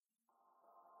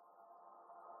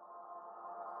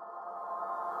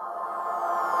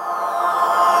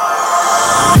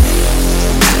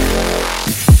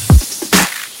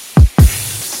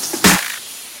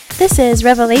is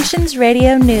Revelations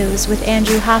Radio News with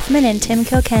Andrew Hoffman and Tim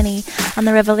Kilkenny on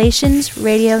the Revelations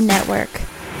Radio Network.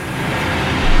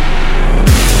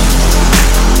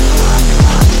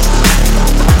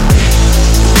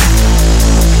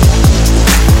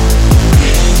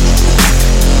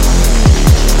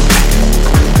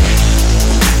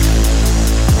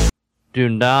 Do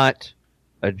not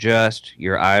adjust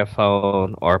your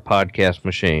iPhone or podcast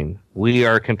machine. We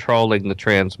are controlling the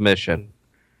transmission.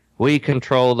 We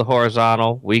control the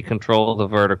horizontal. We control the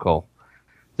vertical.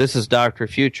 This is Dr.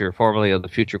 Future, formerly of the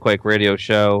Future Quake Radio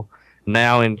Show,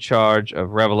 now in charge of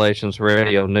Revelations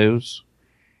Radio News.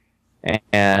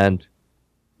 And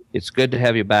it's good to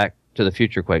have you back to the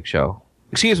Future Quake Show.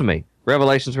 Excuse me,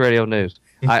 Revelations Radio News.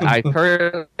 I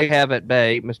currently have at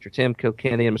bay Mr. Tim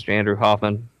Kilkenny and Mr. Andrew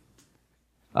Hoffman.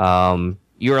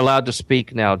 You're allowed to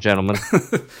speak now, gentlemen.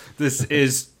 This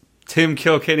is Tim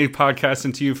Kilkenny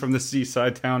podcasting to you from the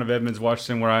seaside town of Edmonds,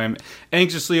 Washington, where I am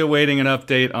anxiously awaiting an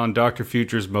update on Dr.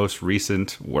 Future's most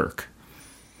recent work.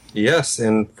 Yes,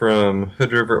 and from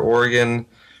Hood River, Oregon,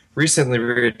 recently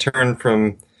returned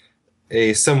from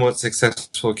a somewhat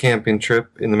successful camping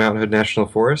trip in the Mount Hood National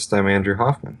Forest. I'm Andrew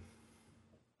Hoffman.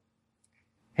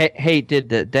 Hey, did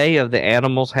the Day of the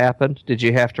Animals happen? Did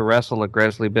you have to wrestle a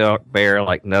grizzly bear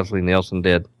like Leslie Nielsen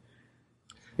did?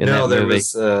 No, there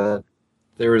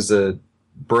was a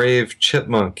brave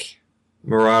chipmunk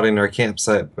marauding our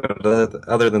campsite, but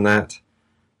other than that,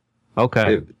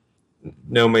 okay,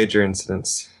 no major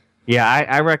incidents. Yeah,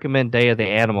 I recommend Day of the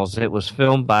Animals. It was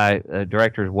filmed by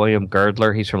director William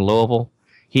Girdler. He's from Louisville.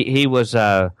 He was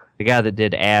the guy that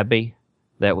did Abby.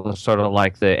 That was sort of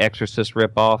like the Exorcist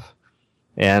ripoff.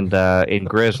 And in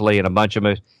Grizzly and a bunch of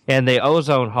movies. And the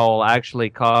ozone hole actually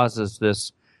causes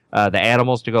this the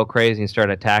animals to go crazy and start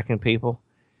attacking people.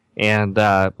 And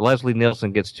Leslie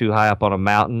Nielsen gets too high up on a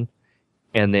mountain,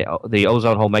 and the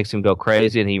ozone hole makes him go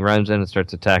crazy, and he runs in and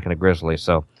starts attacking a grizzly.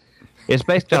 So it's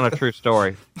based on a true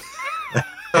story.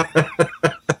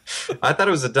 I thought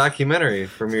it was a documentary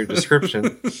from your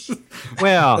description.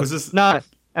 Well, not...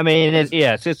 I mean,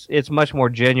 it's much more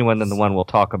genuine than the one we'll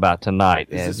talk about tonight.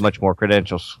 It has much more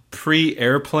credentials.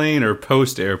 Pre-airplane or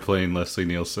post-airplane, Leslie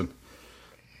Nielsen?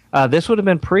 This would have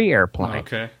been pre-airplane.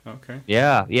 Okay.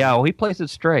 Yeah. Well, he plays it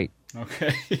straight.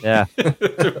 Okay. Yeah.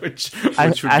 which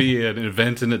would be an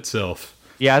event in itself.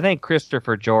 Yeah, I think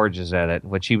Christopher George is in it,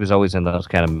 which he was always in those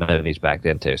kind of movies back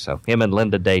then too. So him and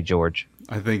Linda Day George.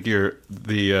 I think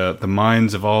the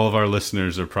minds of all of our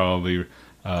listeners are probably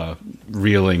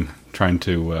reeling, trying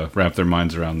to wrap their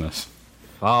minds around this.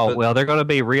 Oh, well, they're going to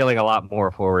be reeling a lot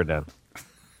more before we're done.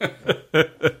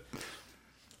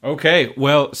 Okay,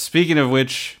 well, speaking of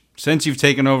which, since you've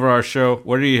taken over our show,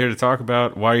 what are you here to talk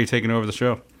about? Why are you taking over the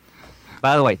show?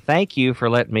 By the way, thank you for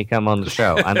letting me come on the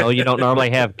show. I know you don't normally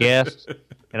have guests,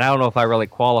 and I don't know if I really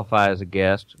qualify as a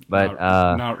guest, but...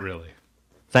 Not really.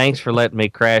 Thanks for letting me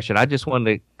crash, and I just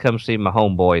wanted to come see my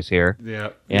homeboys here.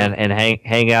 Yeah. And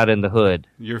hang out in the hood.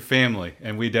 Your family,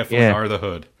 and we definitely are the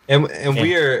hood. And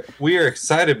we are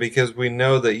excited because we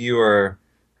know that you are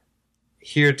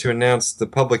here to announce the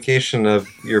publication of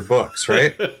your books,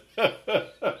 right?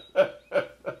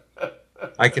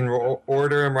 I can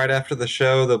order them right after the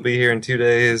show. They'll be here in 2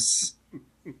 days.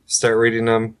 Start reading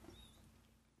them.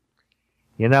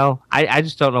 You know, I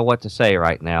just don't know what to say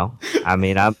right now. I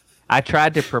mean, I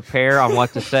tried to prepare on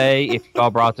what to say if y'all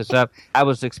brought this up. I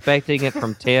was expecting it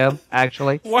from Tim,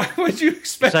 actually. Why would you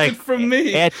expect it from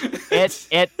me?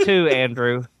 It too,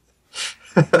 Andrew.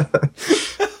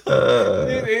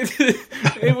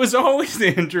 It was always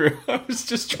Andrew. I was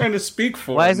just trying to speak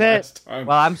for him last time.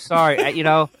 Well, I'm sorry. I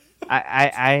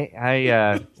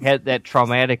had that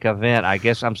traumatic event. I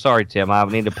guess I'm sorry, Tim. I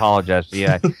need to apologize to you.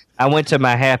 I went to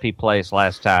my happy place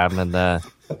last time and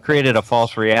created a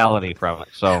false reality from it.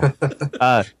 So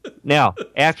now,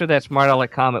 after that smart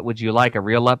aleck comment, would you like a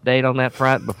real update on that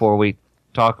front before we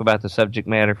talk about the subject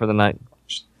matter for the night?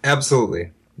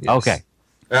 Absolutely. Yes. Okay.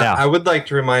 Now, I would like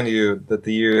to remind you that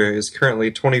the year is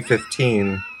currently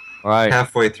 2015, right?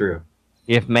 Halfway through.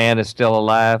 If man is still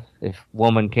alive, if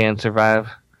woman can survive.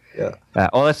 Yeah.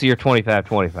 That's the year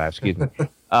 2525, excuse me.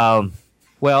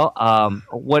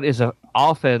 What is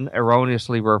often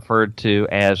erroneously referred to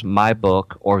as my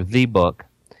book or the book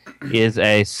is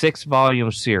a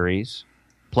 6-volume series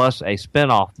plus a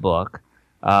spin-off book,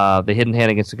 The Hidden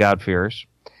Hand Against the God-Fearers,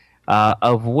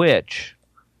 of which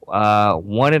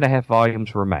 1.5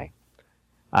 volumes remain.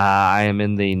 I am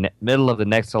in the middle of the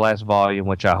next to last volume,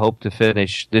 which I hope to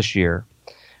finish this year.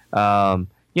 I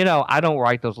don't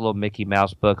write those little Mickey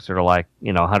Mouse books that are like,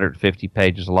 150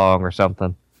 pages long or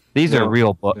something. These are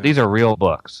real books. These are real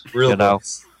books. Real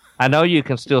books. I know you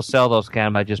can still sell those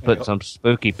kind by just putting some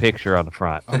spooky picture on the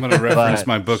front. I'm going to reference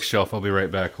my bookshelf. I'll be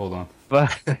right back. Hold on.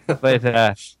 But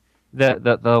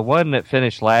the one that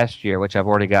finished last year, which I've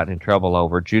already gotten in trouble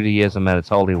over, Judaism and its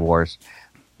Holy Wars,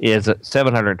 is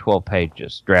 712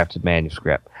 pages, drafted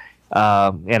manuscript.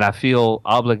 And I feel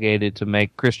obligated to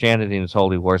make Christianity and its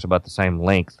Holy Wars about the same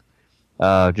length,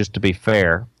 just to be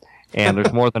fair. And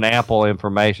there's more than ample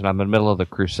information. I'm in the middle of the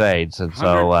Crusades, and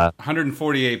so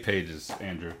 148 pages,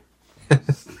 Andrew. He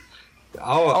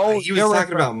was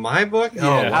talking about my book? Yeah.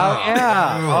 Oh,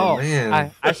 wow. yeah.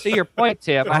 Man. I see your point,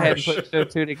 Tim. I hadn't put two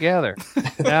and two together.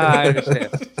 Now I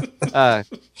understand.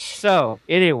 So,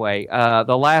 anyway,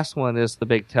 the last one is the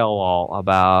big tell-all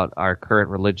about our current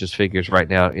religious figures right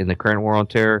now in the current war on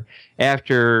terror.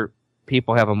 After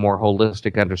people have a more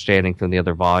holistic understanding from the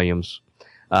other volumes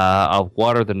of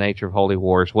what are the nature of holy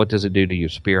wars, what does it do to you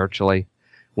spiritually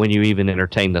when you even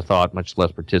entertain the thought, much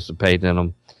less participate in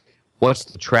them. What's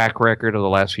the track record of the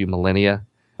last few millennia?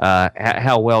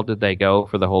 How well did they go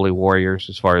for the holy warriors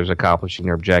as far as accomplishing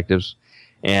their objectives?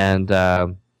 And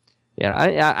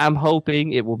I'm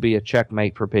hoping it will be a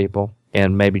checkmate for people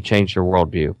and maybe change their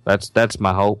worldview. That's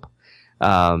my hope.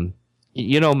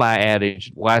 You know my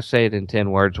adage, why say it in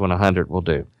 10 words when 100 will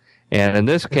do? And in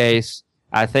this case,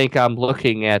 I think I'm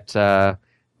looking at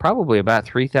probably about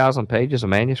 3,000 pages of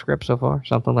manuscript so far,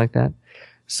 something like that.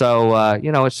 So,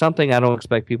 it's something I don't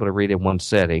expect people to read in one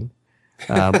sitting.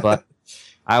 But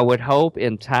I would hope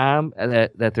in time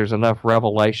that there's enough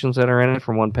revelations that are in it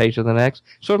from one page to the next,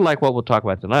 sort of like what we'll talk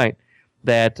about tonight,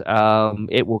 that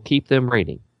it will keep them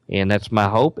reading. And that's my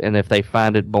hope. And if they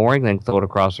find it boring, then throw it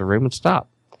across the room and stop.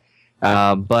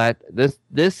 But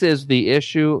this is the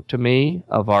issue to me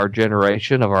of our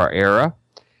generation, of our era,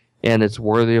 and it's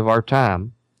worthy of our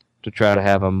time to try to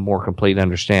have a more complete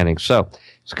understanding. So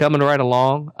it's coming right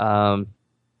along.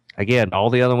 Again,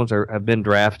 all the other ones have been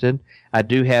drafted. I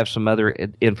do have some other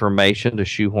information to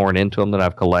shoehorn into them that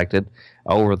I've collected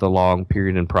over the long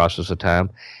period and process of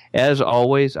time. As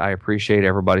always, I appreciate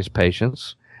everybody's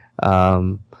patience.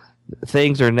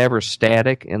 Things are never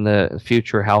static in the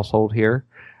future household here.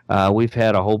 We've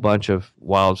had a whole bunch of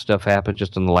wild stuff happen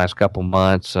just in the last couple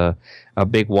months. A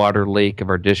big water leak of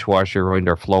our dishwasher ruined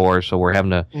our floor, so we're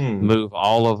having to move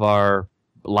all of our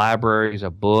libraries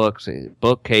of books,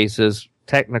 bookcases,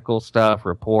 technical stuff,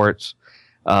 reports,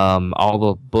 all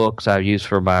the books I use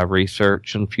for my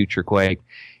research and Future Quake,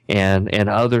 and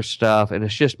other stuff, and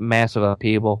it's just massive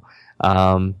upheaval.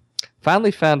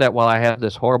 Finally found out while I have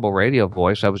this horrible radio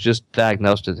voice, I was just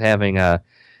diagnosed as having a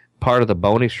part of the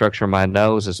bony structure of my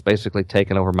nose is basically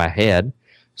taken over my head.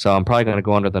 So I'm probably going to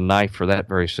go under the knife for that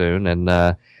very soon. And,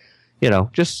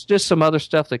 just some other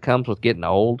stuff that comes with getting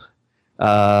old,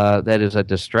 that is a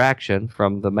distraction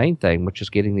from the main thing, which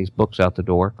is getting these books out the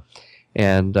door.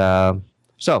 And, but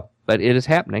it is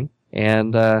happening,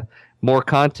 and, more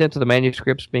content to the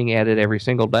manuscripts being added every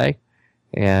single day.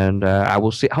 And, I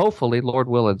will see, hopefully, Lord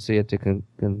willing, see it to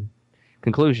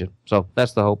conclusion. So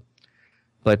that's the hope.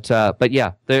 But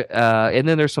yeah, and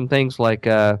then there's some things like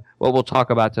what we'll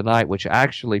talk about tonight, which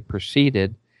actually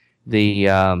preceded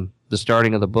the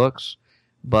starting of the books.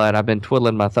 But I've been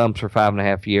twiddling my thumbs for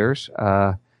 5.5 years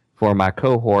for my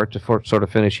cohort to sort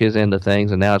of finish his end of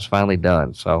things, and now it's finally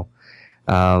done. So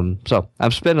I'm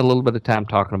spending a little bit of time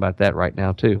talking about that right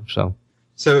now too. So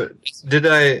did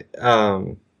I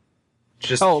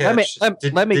just? Oh, catch,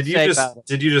 let me say about it.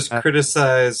 Did you just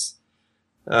criticize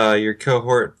your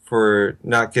cohort for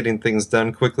not getting things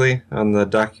done quickly on the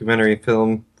documentary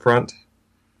film front?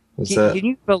 Can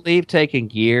you believe taking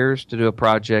years to do a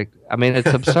project? I mean,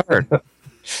 it's absurd.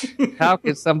 How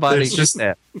can somebody do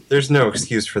that? There's no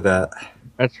excuse for that.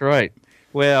 That's right.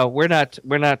 Well, we're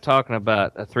not talking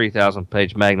about a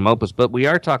 3,000-page magnum opus, but we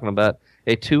are talking about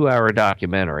a 2-hour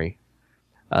documentary.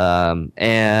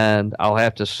 And I'll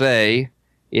have to say,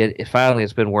 it finally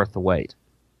has been worth the wait.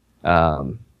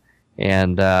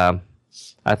 And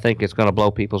I think it's going to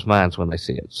blow people's minds when they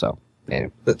see it. So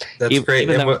anyway. That's great.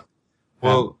 And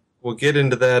we'll get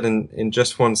into that in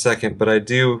just 1 second, but I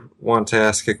do want to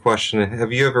ask a question.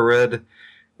 Have you ever read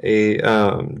a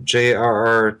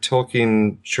J.R.R.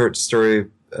 Tolkien short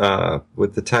story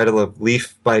with the title of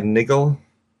Leaf by Niggle?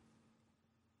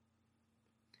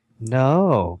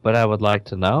 No, but I would like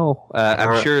to know.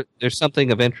 I'm sure there's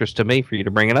something of interest to me for you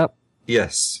to bring it up.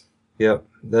 Yes. Yep.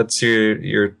 That's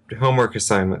your homework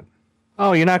assignment.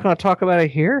 Oh, you're not going to talk about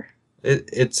it here?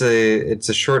 It's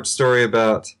a short story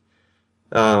about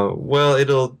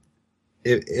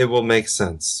it will make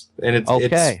sense. And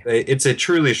it's a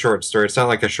truly short story. It's not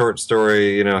like a short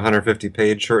story,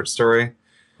 150-page short story.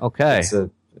 Okay.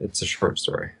 It's a short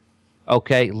story.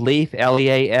 Okay, Leaf,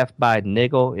 Leaf by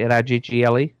Niggle,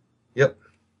 Niggle? Yep.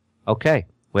 Okay,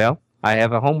 well, I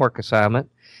have a homework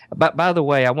assignment. But by the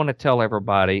way, I want to tell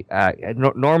everybody,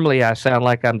 normally I sound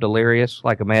like I'm delirious,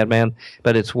 like a madman,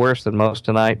 but it's worse than most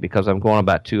tonight because I'm going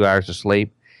about 2 hours of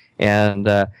sleep. And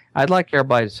I'd like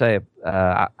everybody to say,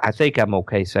 I think I'm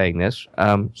okay saying this,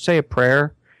 say a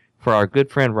prayer for our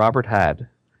good friend Robert Hyde.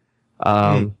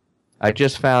 I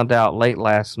just found out late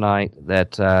last night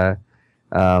that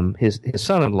his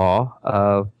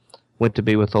son-in-law went to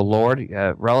be with the Lord,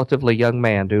 a relatively young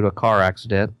man due to a car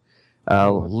accident.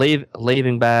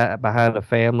 Leaving behind a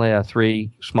family,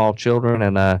 3 small children,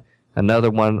 and another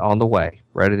one on the way,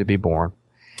 ready to be born.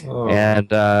 Oh.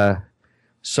 And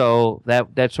so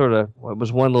that sort of it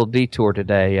was one little detour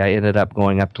today. I ended up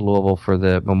going up to Louisville for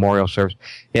the memorial service.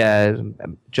 Yeah, a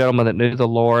gentleman that knew the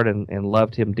Lord and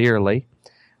loved Him dearly,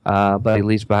 but he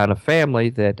leaves behind a family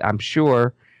that I'm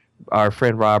sure our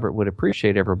friend Robert would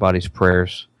appreciate everybody's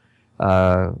prayers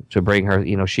to bring her.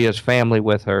 You know, she has family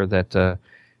with her that.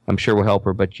 I'm sure will help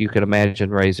her, but you can imagine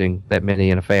raising that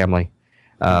many in a family.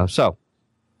 So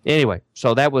anyway,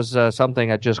 so that was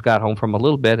something I just got home from a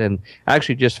little bit, and I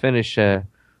actually just finished an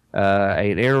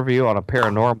interview on a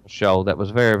paranormal show that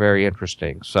was very, very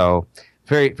interesting. So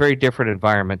very, very different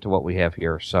environment to what we have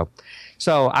here. So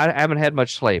I haven't had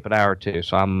much sleep, an hour or two,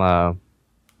 so I'm a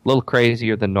little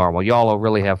crazier than normal. Y'all will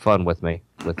really have fun with me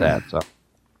with that. So.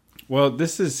 Well,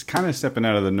 this is kind of stepping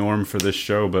out of the norm for this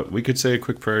show, but we could say a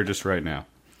quick prayer just right now.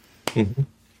 Mm-hmm.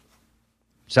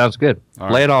 Sounds good.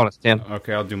 Right. Lay it on us, Tim.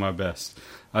 Okay, I'll do my best.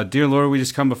 Dear Lord, we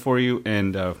just come before you,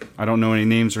 and I don't know any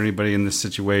names or anybody in this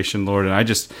situation, Lord, and I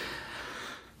just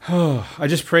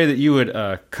pray that you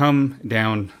would come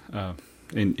down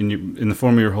in the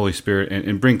form of your Holy Spirit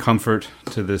and bring comfort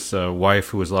to this wife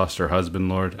who has lost her husband,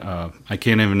 Lord. I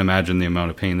can't even imagine the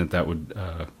amount of pain that would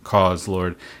cause,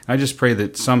 Lord. I just pray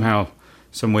that somehow,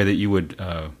 some way that you would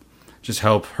just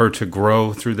help her to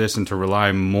grow through this and to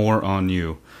rely more on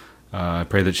you. I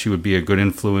pray that she would be a good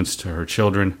influence to her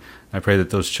children. I pray that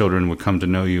those children would come to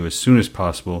know you as soon as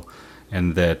possible,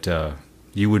 and that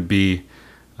you would be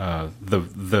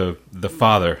the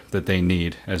father that they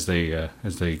need as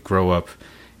they grow up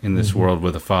in this world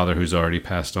with a father who's already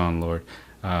passed on, Lord.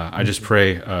 I just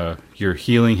pray your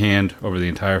healing hand over the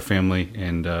entire family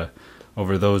and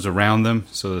over those around them,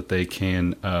 so that they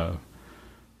can,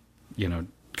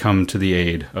 come to the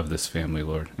aid of this family,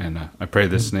 Lord. And I pray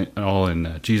this all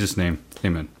in Jesus' name.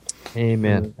 Amen.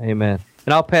 Amen. Amen.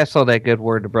 And I'll pass on that good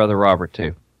word to Brother Robert,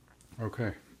 too.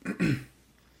 Okay.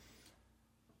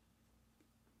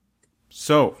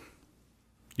 So,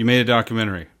 you made a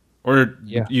documentary. Or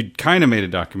you kind of made a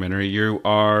documentary. You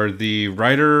are the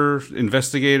writer,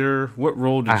 investigator. What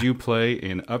role did you play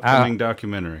in upcoming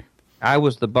documentary? I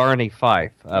was the Barney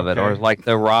Fife of it, or like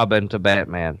the Robin to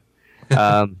Batman.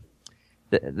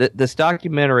 This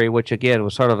documentary, which again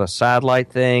was sort of a sidelight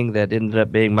thing that ended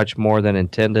up being much more than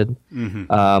intended,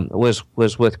 was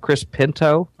with Chris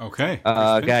Pinto. Okay,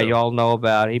 a guy you all know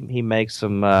about. He makes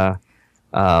some,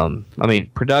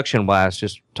 production-wise,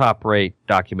 just top-rate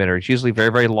documentaries. Usually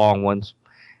very, very long ones.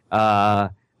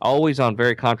 Always on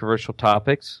very controversial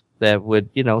topics that would,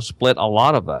 split a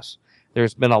lot of us.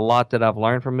 There's been a lot that I've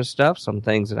learned from his stuff. Some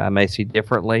things that I may see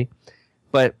differently.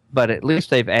 But at least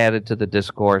they've added to the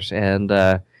discourse, and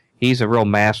he's a real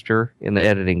master in the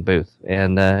editing booth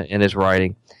and in his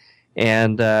writing.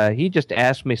 And he just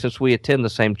asked me, since we attend the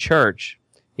same church,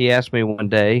 he asked me one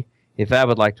day if I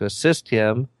would like to assist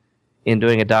him in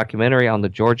doing a documentary on the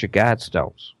Georgia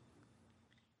Guidestones,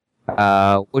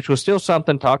 which was still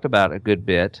something talked about a good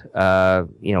bit,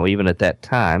 even at that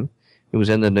time. It was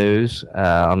in the news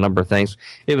on a number of things.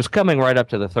 It was coming right up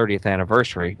to the 30th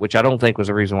anniversary, which I don't think was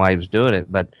the reason why he was doing it.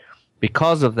 But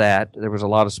because of that, there was a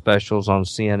lot of specials on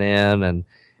CNN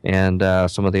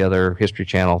and some of the other History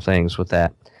Channel things with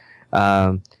that.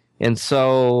 And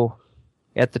so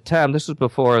at the time, this was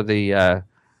before the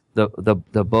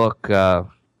book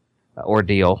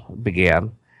ordeal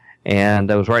began.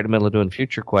 And I was right in the middle of doing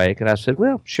FutureQuake. And I said,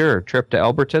 well, sure, trip to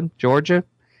Elberton, Georgia.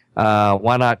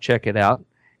 Why not check it out?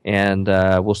 And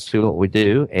we'll see what we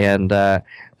do. And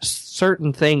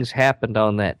certain things happened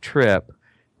on that trip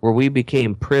where we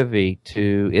became privy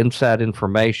to inside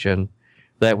information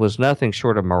that was nothing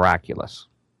short of miraculous.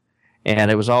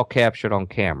 And it was all captured on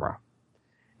camera.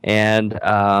 And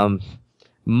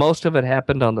most of it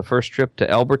happened on the first trip to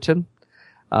Elberton,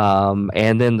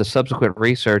 and then the subsequent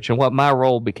research. And what my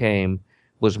role became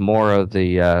was more of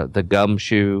the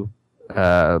gumshoe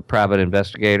private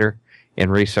investigator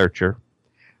and researcher.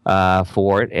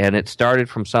 for it, and it started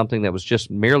from something that was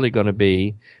just merely going to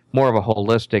be more of a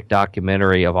holistic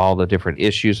documentary of all the different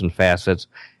issues and facets,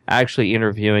 actually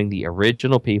interviewing the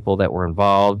original people that were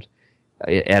involved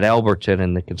at Elberton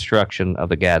in the construction of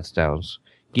the Guidestones,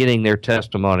 getting their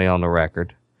testimony on the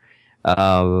record.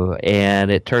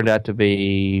 And it turned out to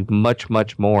be much,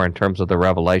 much more in terms of the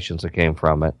revelations that came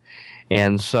from it.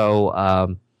 And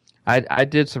so I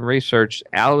did some research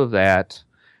out of that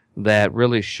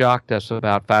really shocked us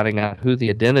about finding out who the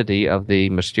identity of the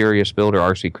mysterious builder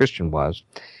R.C. Christian was.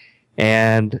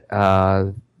 And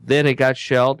then it got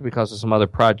shelved because of some other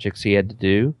projects he had to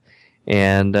do.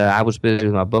 And I was busy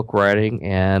with my book writing.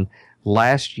 And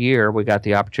last year we got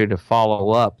the opportunity to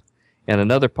follow up in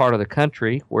another part of the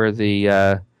country where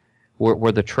the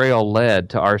trail led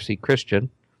to R.C. Christian,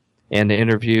 and to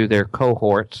interview their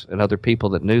cohorts and other people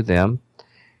that knew them.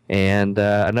 And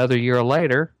another year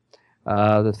later,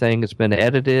 the thing has been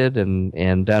edited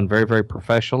and done very, very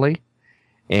professionally.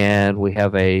 And we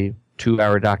have a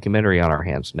 2-hour documentary on our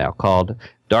hands now called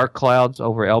Dark Clouds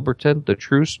Over Elberton, The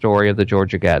True Story of the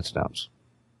Georgia Guidestones.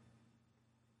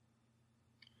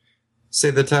 Say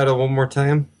the title one more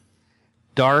time.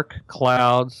 Dark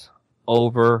Clouds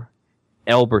Over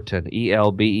Elberton,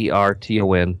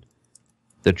 Elberton,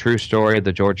 The True Story of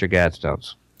the Georgia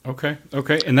Guidestones. Okay.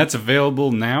 And that's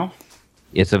available now?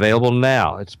 It's available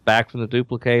now. It's back from the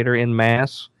duplicator en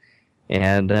masse,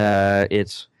 and I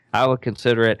would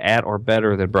consider it at or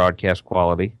better than broadcast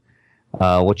quality,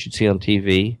 what you'd see on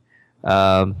TV.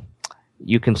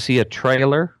 You can see a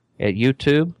trailer at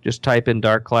YouTube. Just type in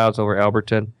Dark Clouds Over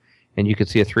Elberton, and you can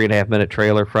see a 3.5-minute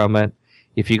trailer from it.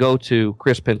 If you go to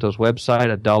Chris Pinto's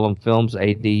website at Dullum Films,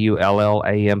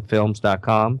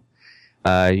 ADULLAMfilms.com,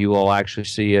 you will actually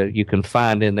see you can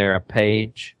find in there a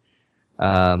page.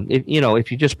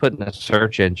 If you just put in a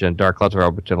search engine, Dark Clouds Over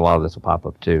Elberton, a lot of this will pop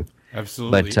up too.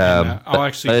 Absolutely. But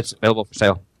it's available for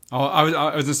sale. I was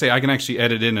going to say, I can actually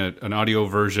edit in an audio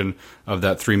version of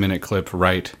that 3-minute clip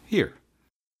right here.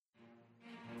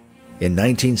 In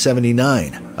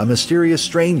 1979, a mysterious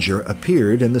stranger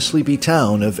appeared in the sleepy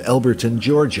town of Elberton,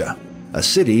 Georgia, a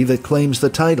city that claims the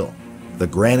title, the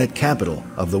granite capital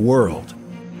of the world.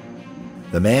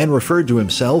 The man referred to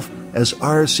himself as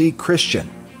R.C. Christian.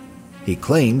 He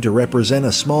claimed to represent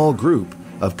a small group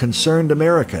of concerned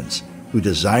Americans who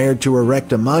desired to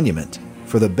erect a monument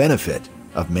for the benefit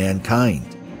of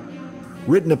mankind.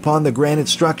 Written upon the granite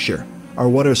structure are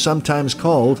what are sometimes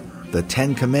called the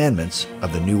 10 Commandments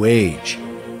of the New Age.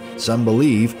 Some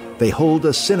believe they hold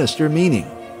a sinister meaning.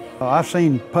 I've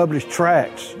seen published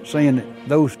tracts saying that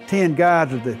those 10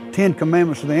 guides are the 10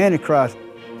 Commandments of the Antichrist.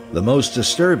 The most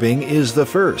disturbing is the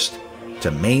first,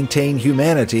 to maintain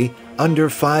humanity under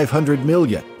 500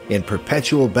 million in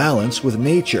perpetual balance with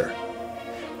nature.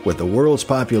 With the world's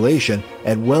population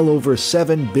at well over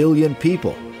 7 billion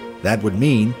people, that would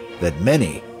mean that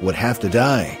many would have to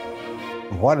die.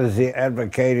 What is he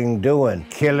advocating doing?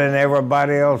 Killing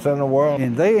everybody else in the world?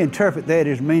 And they interpret that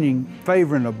as meaning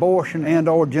favoring abortion and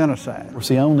or genocide. It's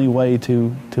the only way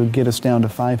to get us down to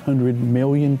 500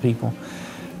 million people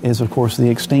is, of course, the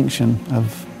extinction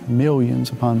of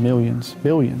millions upon millions,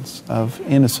 billions of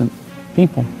innocent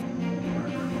people.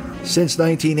 Since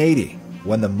 1980,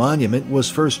 when the monument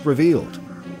was first revealed,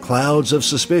 clouds of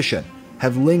suspicion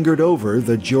have lingered over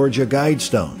the Georgia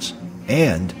Guidestones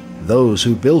and those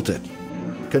who built it.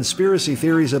 Conspiracy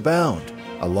theories abound,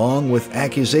 along with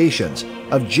accusations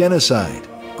of genocide,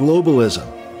 globalism,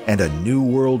 and a New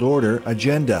World Order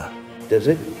agenda. Does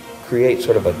it create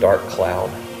sort of a dark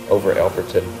cloud over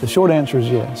Elberton? The short answer is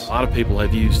yes. A lot of people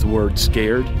have used the word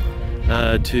scared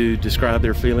to describe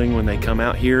their feeling when they come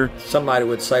out here. Somebody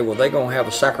would say, well, they're going to have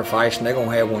a sacrifice and they're going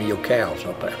to have one of your cows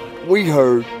up there. We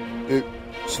heard that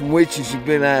some witches have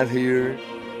been out here.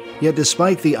 Yet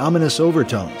despite the ominous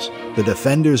overtones, the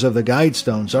defenders of the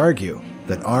Guidestones argue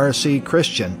that R.C.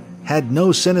 Christian had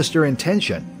no sinister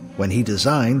intention when he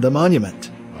designed the monument.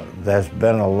 There's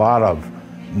been a lot of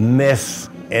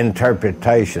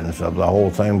misinterpretations of the whole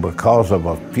thing because of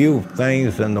a few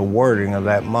things in the wording of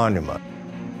that monument.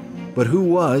 But who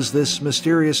was this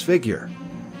mysterious figure,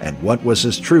 and what was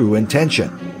his true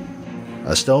intention?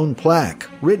 A stone plaque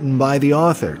written by the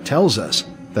author tells us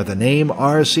that the name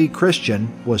R.C. Christian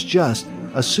was just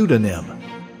a pseudonym.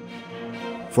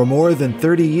 For more than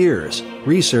 30 years,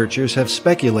 researchers have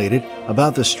speculated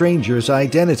about the stranger's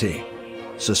identity.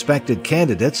 Suspected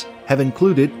candidates have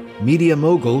included media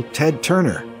mogul Ted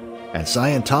Turner and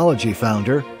Scientology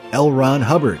founder L. Ron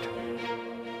Hubbard.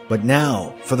 But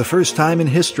now, for the first time in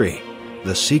history,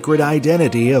 the secret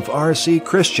identity of R.C.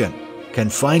 Christian can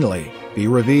finally be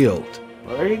revealed.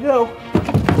 Well, there you go.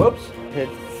 Whoops.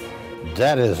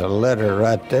 That is a letter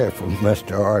right there from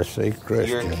Mr. R.C.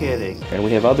 Christian. You're kidding. And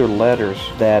we have other letters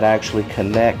that actually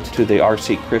connect to the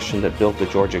R.C. Christian that built the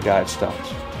Georgia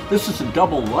Guidestones. This is a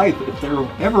double life if there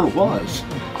ever was.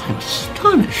 I'm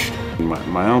astonished.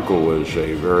 My uncle was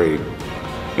a very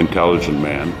intelligent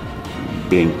man.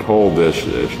 Being told this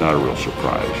is not a real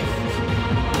surprise.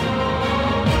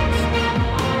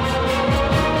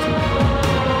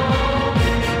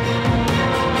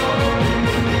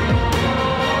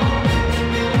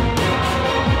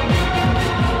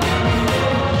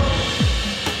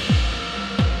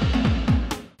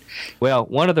 Well,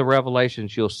 one of the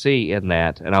revelations you'll see in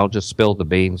that, and I'll just spill the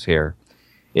beans here,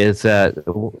 is that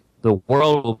the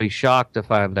world will be shocked to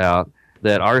find out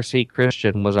that R.C.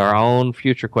 Christian was our own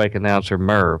future quake announcer,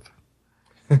 Merv.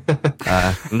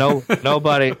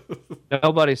 Nobody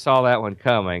saw that one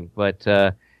coming,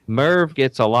 but Merv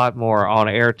gets a lot more on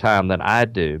air time than I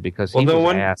do because he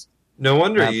was asked. No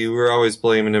wonder you were always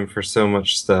blaming him for so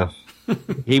much stuff.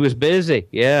 He was busy.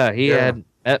 Yeah, he had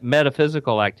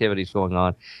metaphysical activities going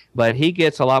on, but he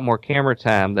gets a lot more camera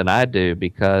time than I do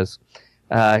because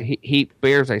he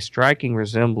bears a striking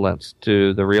resemblance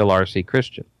to the real R.C.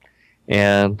 Christian.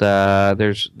 And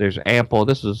there's ample,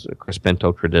 this is a Chris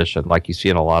Pinto tradition, like you see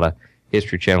in a lot of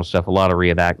History Channel stuff, a lot of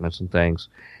reenactments and things.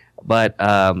 But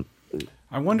I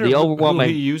wonder who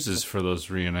he uses for those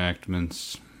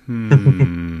reenactments.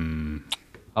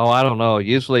 Oh, I don't know.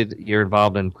 Usually you're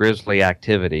involved in grisly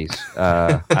activities.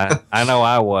 I know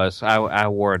I was. I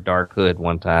wore a dark hood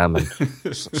one time and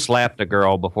slapped a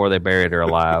girl before they buried her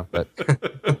alive. But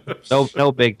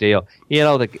no big deal. You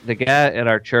know, the guy at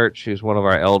our church who's one of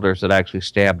our elders that actually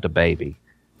stabbed a baby.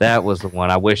 That was the one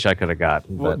I wish I could have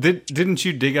gotten. Well, didn't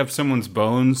you dig up someone's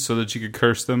bones so that you could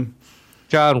curse them?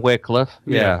 John Wycliffe.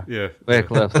 Yeah.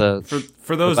 Wycliffe,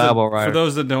 for those the Bible writer. For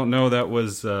those that don't know, that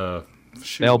was...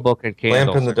 Bell Book and Candles.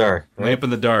 Lamp in the Dark. Right? Lamp in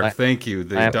the Dark. Thank you.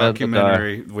 The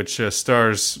documentary, which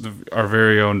stars our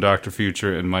very own Dr.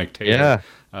 Future and Mike Taylor,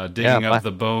 digging up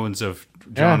the bones of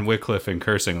John Wycliffe and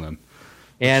cursing them.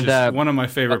 And one of my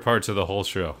favorite parts of the whole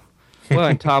show. Well,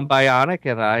 and Tom Bionic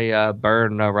and I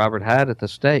burned Robert Hyde at the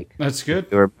stake. That's good.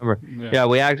 You remember? Yeah,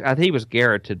 I think he was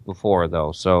garroted before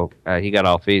though, so he got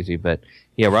off easy. But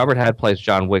yeah, Robert Hyde plays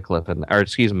John Wycliffe,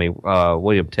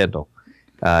 William Tyndall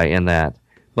in that.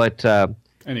 But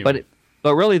anyway.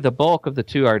 but really the bulk of the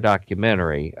 2-hour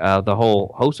documentary, the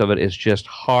whole host of it is just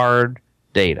hard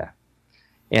data.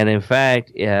 And in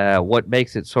fact, what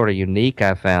makes it sort of unique,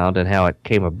 I found, and how it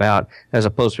came about, as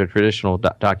opposed to a traditional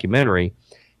documentary,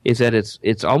 is that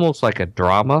it's almost like a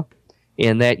drama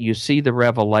in that you see the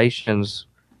revelations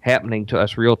happening to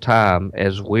us real time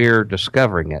as we're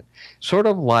discovering it. Sort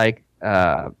of like,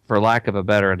 for lack of a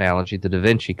better analogy, the Da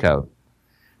Vinci Code.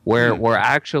 Where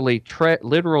actually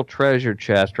literal treasure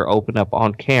chests are opened up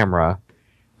on camera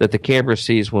that the camera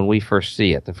sees when we first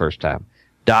see it the first time.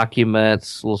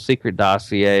 Documents, little secret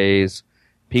dossiers,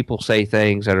 people say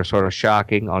things that are sort of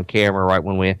shocking on camera right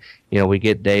when we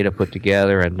get data put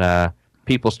together and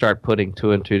people start putting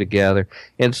 2 and 2 together.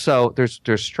 And so there's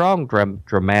strong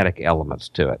dramatic elements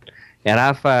to it. And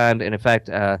I find, and in fact,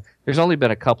 there's only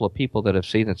been a couple of people that have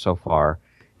seen it so far.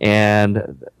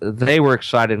 And they were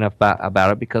excited enough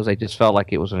about it because they just felt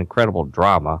like it was an incredible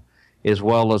drama, as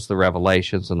well as the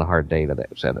revelations and the hard data that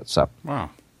was in it. So,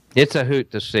 wow, it's a hoot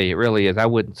to see. It really is. I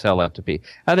wouldn't sell that to people.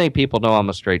 I think people know I'm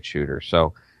a straight shooter.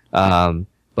 So,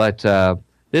 but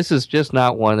this is just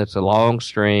not one that's a long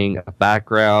string of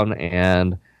background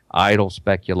and idle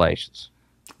speculations.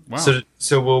 Wow.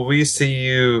 So will we see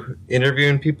you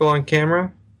interviewing people on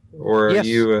camera? Or yes.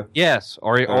 you? Yes,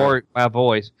 or my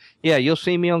voice. Yeah, you'll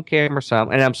see me on camera some,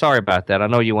 and I'm sorry about that. I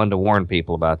know you wanted to warn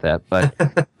people about that, but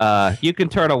you can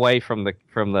turn away from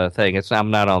the thing. I'm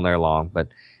not on there long, but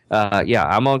yeah,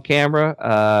 I'm on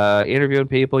camera interviewing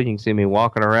people. You can see me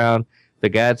walking around the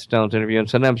Guidestones interviewing.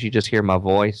 Sometimes you just hear my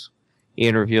voice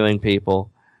interviewing people.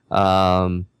 Yeah,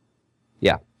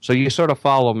 so you sort of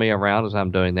follow me around as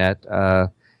I'm doing that.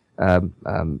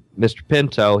 Mr.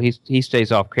 Pinto, he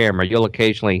stays off camera. You'll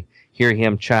occasionally hear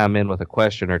him chime in with a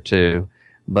question or two,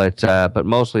 but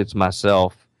mostly it's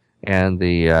myself and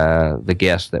the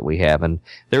guests that we have. And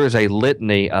there is a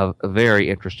litany of very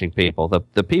interesting people.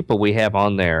 The people we have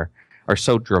on there are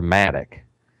so dramatic,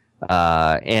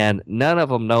 and none of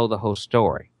them know the whole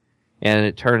story. And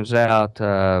it turns out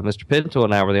Mr. Pinto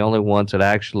and I were the only ones that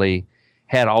actually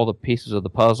had all the pieces of the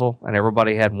puzzle, and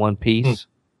everybody had one piece.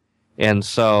 And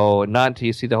so not until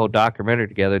you see the whole documentary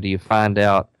together do you find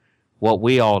out what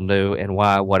we all knew and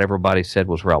why what everybody said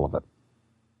was relevant.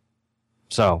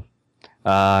 So,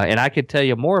 and I could tell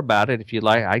you more about it if you'd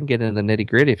like. I can get into the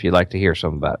nitty-gritty if you'd like to hear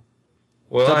some about it.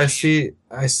 Well, I see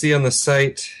on the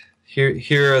site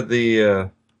here are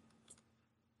the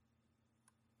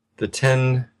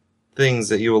 10 things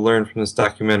that you will learn from this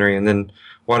documentary, and then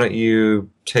why don't you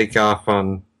take off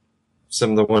on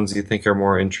some of the ones you think are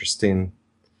more interesting?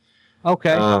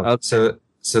 Okay. So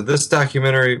this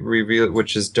documentary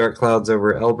which is Dark Clouds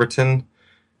Over Elberton,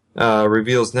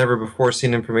 reveals never before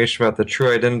seen information about the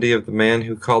true identity of the man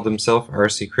who called himself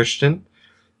R.C. Christian.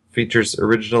 Features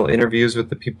original interviews with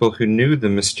the people who knew the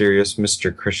mysterious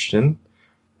Mr. Christian.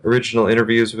 Original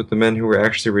interviews with the men who were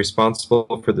actually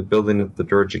responsible for the building of the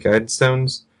Georgia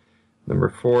Guidestones. Number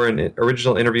 4, an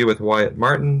original interview with Wyatt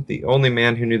Martin, the only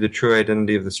man who knew the true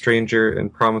identity of the stranger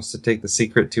and promised to take the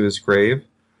secret to his grave,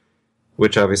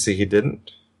 which obviously he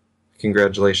didn't.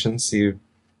 Congratulations.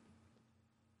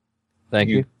 Thank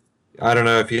you. I don't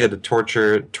know if you had to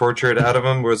torture it out of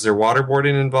him. Was there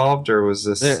waterboarding involved, or was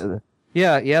this...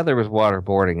 Yeah, there was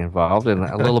waterboarding involved, and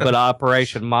a little bit of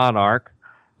Operation Monarch,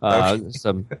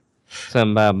 some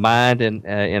mind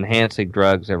enhancing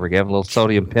drugs they were given, a little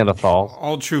sodium pentothal.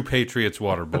 All true patriots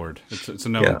waterboard. It's a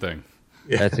known thing.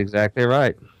 Yeah. That's exactly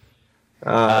right.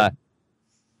 Now,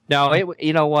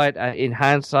 you know what? In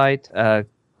hindsight,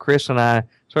 Chris and I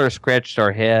sort of scratched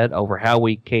our head over how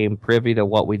we came privy to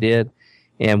what we did,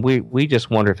 and we just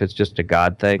wonder if it's just a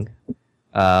God thing.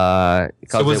 So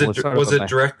was it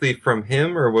directly from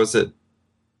him, or was it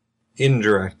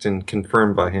indirect and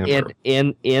confirmed by him?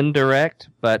 Indirect,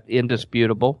 but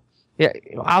indisputable. Yeah,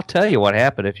 I'll tell you what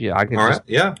happened if you. I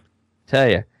can tell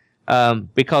you,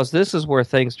 because this is where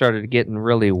things started getting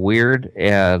really weird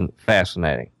and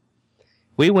fascinating.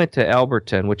 We went to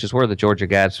Elberton, which is where the Georgia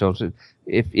Guidestones.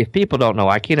 If people don't know,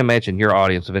 I can't imagine your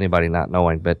audience of anybody not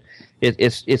knowing, but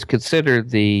it's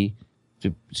considered the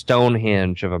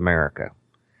Stonehenge of America.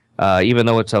 Even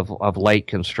though it's of late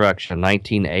construction,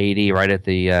 1980, right at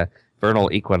the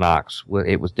vernal equinox,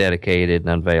 it was dedicated and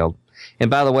unveiled.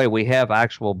 And by the way, we have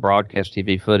actual broadcast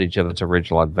TV footage of its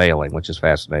original unveiling, which is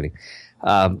fascinating.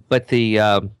 But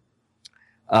the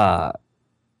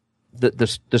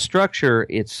structure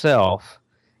itself,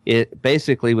 it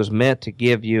basically was meant to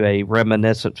give you a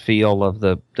reminiscent feel of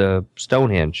the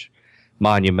Stonehenge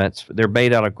monuments. They're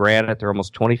made out of granite. They're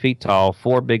almost 20 feet tall,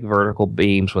 4 big vertical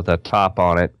beams with a top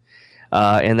on it.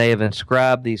 And they have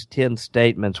inscribed these 10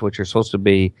 statements, which are supposed to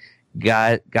be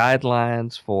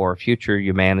guidelines for future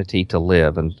humanity to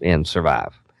live and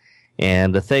survive.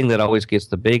 And the thing that always gets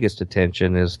the biggest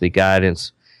attention is the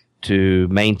guidance to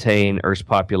maintain Earth's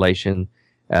population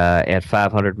at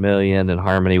 500 million in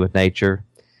harmony with nature.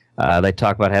 They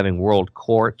talk about having world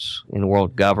courts and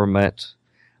world government,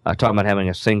 talking about having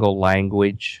a single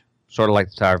language, sort of like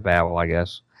the Tower of Babel, I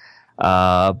guess,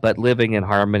 but living in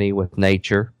harmony with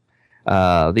nature.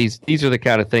 These are the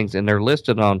kind of things, and they're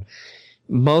listed on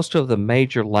most of the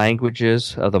major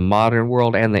languages of the modern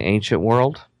world and the ancient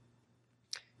world.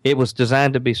 It was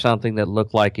designed to be something that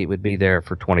looked like it would be there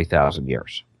for 20,000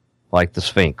 years, like the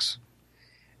Sphinx.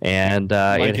 And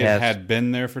like it had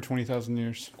been there for 20,000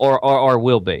 years? Or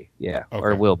will be, yeah, okay.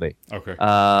 Or will be. Okay.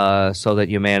 So that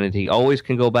humanity always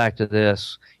can go back to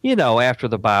this, after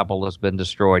the Bible has been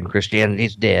destroyed and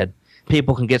Christianity's dead,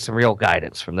 people can get some real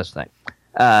guidance from this thing.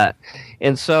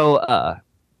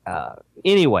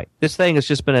 Anyway, this thing has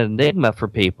just been an enigma for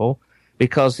people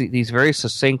because these very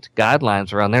succinct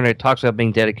guidelines are on there, and it talks about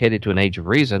being dedicated to an age of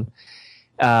reason.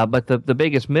 But the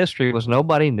biggest mystery was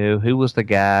nobody knew who was the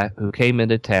guy who came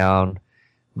into town,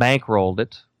 bankrolled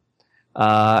it,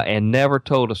 and never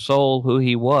told a soul who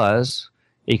he was,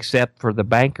 except for the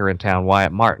banker in town,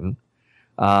 Wyatt Martin,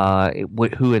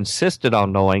 who insisted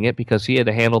on knowing it because he had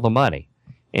to handle the money.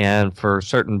 And for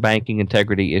certain banking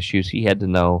integrity issues, he had to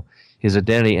know his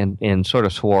identity and sort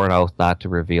of swore an oath not to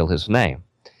reveal his name.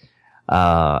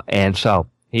 And so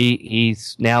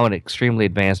he's now an extremely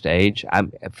advanced age.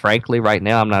 Frankly, right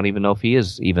now, I'm not even know if he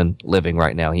is even living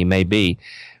right now. He may be,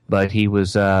 but he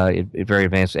was at a very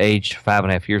advanced age.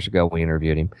 5.5 years ago, we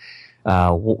interviewed him.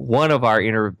 One of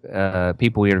our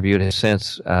people we interviewed has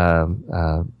since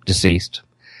deceased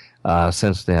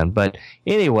since then. But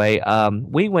anyway,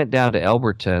 we went down to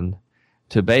Elberton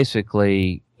to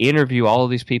basically interview all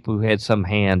of these people who had some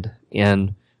hand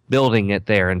in building it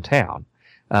there in town.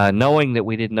 Knowing that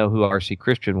we didn't know who R.C.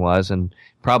 Christian was and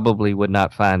probably would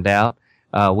not find out,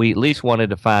 we at least wanted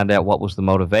to find out what was the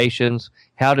motivations.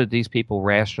 How did these people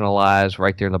rationalize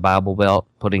right there in the Bible Belt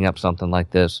putting up something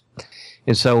like this?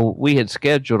 And so we had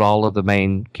scheduled all of the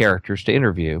main characters to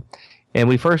interview. And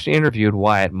we first interviewed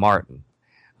Wyatt Martin,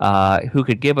 who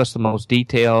could give us the most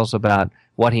details about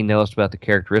what he knows about the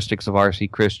characteristics of R.C.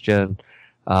 Christian.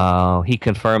 He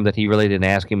confirmed that he really didn't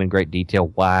ask him in great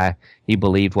detail why he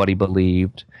believed what he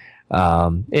believed.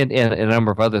 and a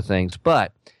number of other things.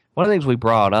 But one of the things we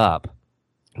brought up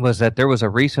was that there was a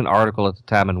recent article at the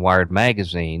time in Wired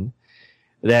magazine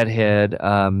that had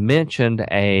mentioned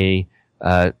a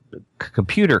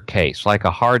computer case, like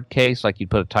a hard case, like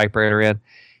you'd put a typewriter in,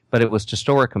 but it was to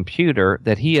store a computer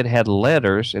that he had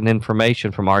letters and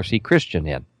information from R.C. Christian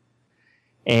in.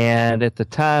 And at the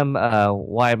time,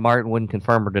 Wyatt Martin wouldn't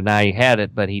confirm or deny he had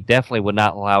it, but he definitely would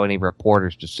not allow any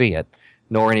reporters to see it,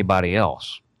 nor anybody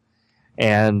else.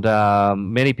 And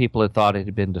many people had thought it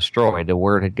had been destroyed. The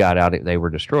word had got out they were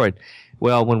destroyed.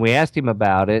 Well, when we asked him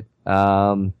about it,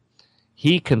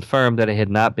 he confirmed that it had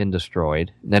not been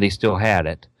destroyed, that he still had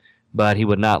it, but he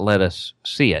would not let us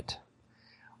see it.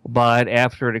 But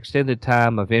after an extended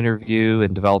time of interview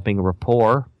and developing a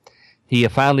rapport, he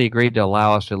finally agreed to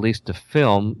allow us at least to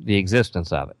film the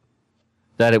existence of it,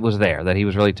 that it was there, that he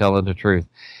was really telling the truth.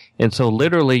 And so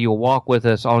literally you'll walk with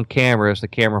us on camera as the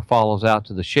camera follows out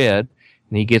to the shed,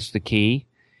 and he gets the key,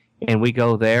 and we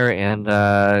go there, and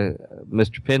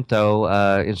Mr.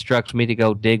 Pinto instructs me to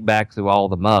go dig back through all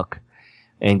the muck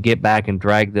and get back and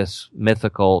drag this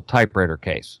mythical typewriter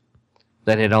case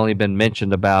that had only been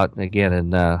mentioned about, again,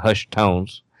 in hushed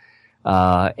tones,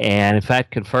 and in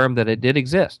fact confirmed that it did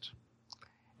exist.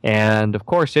 And, of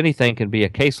course, anything can be a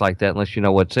case like that unless you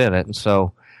know what's in it. And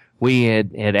so we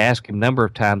had asked him a number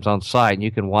of times on site, and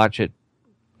you can watch it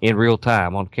in real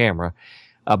time on camera,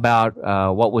 about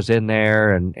what was in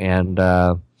there.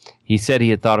 And he said he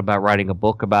had thought about writing a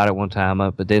book about it one time,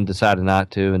 but then decided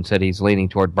not to and said he's leaning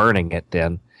toward burning it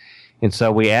then. And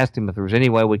so we asked him if there was any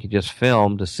way we could just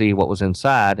film to see what was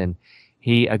inside, and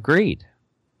he agreed.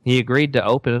 He agreed to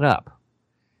open it up.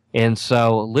 And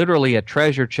so literally a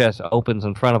treasure chest opens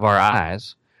in front of our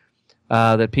eyes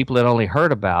that people had only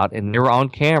heard about, and they were on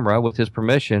camera with his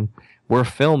permission. We're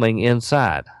filming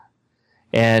inside.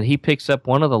 And he picks up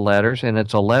one of the letters, and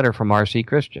it's a letter from R.C.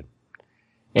 Christian.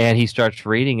 And he starts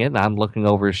reading it, and I'm looking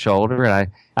over his shoulder,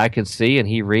 and I can see, and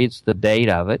he reads the date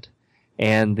of it,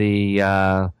 and the,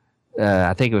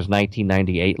 I think it was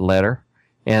 1998 letter.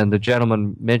 And the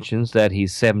gentleman mentions that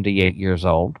he's 78 years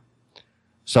old.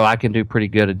 So I can do pretty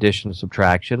good addition and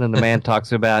subtraction. And the man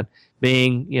talks about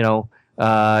being,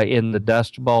 in the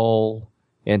Dust Bowl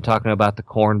and talking about the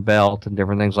Corn Belt and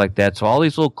different things like that. So all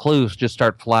these little clues just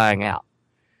start flying out.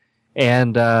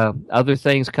 And other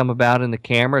things come about in the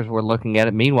camera as we're looking at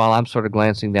it. Meanwhile, I'm sort of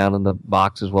glancing down in the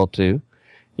box as well, too,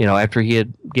 after he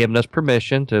had given us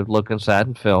permission to look inside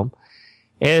and film.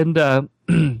 And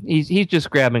he's just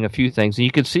grabbing a few things. And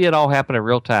you can see it all happen in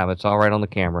real time. It's all right on the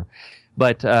camera.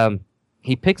 But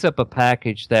he picks up a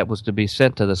package that was to be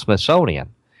sent to the Smithsonian,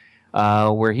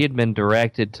 where he had been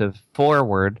directed to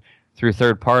forward, through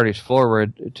third parties,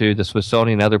 forward to the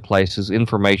Smithsonian and other places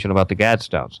information about the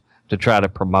Guidestones to try to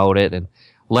promote it and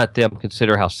let them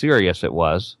consider how serious it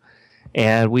was.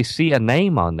 And we see a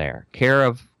name on there, care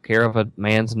of a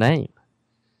man's name.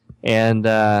 And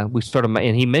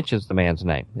and he mentions the man's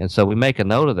name. And so we make a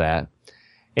note of that.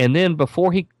 And then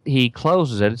before he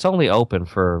closes it, it's only open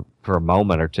for a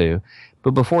moment or two,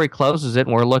 but before he closes it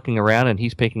and we're looking around and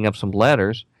he's picking up some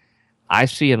letters, I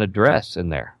see an address in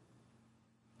there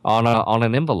on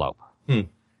an envelope.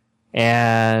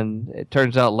 And it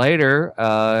turns out later,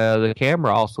 the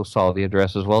camera also saw the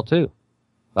address as well too.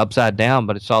 Upside down,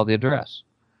 but it saw the address.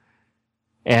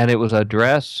 And it was an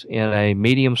address in a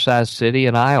medium-sized city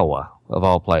in Iowa, of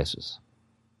all places.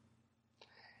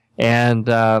 And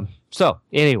so,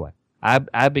 anyway,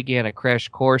 I began a crash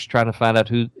course trying to find out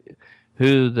who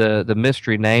the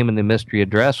mystery name and the mystery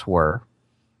address were,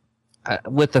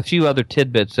 with a few other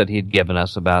tidbits that he'd given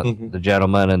us about the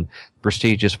gentleman and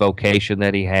prestigious vocation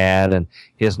that he had and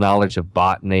his knowledge of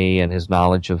botany and his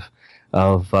knowledge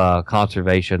of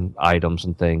conservation items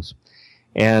and things.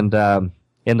 And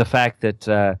the fact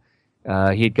that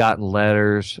he had gotten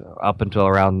letters up until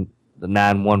around the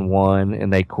 911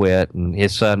 and they quit, and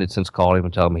his son had since called him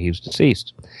and told him he was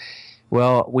deceased.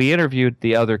 Well, we interviewed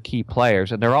the other key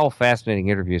players, and they're all fascinating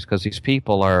interviews because these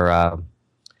people are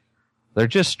they're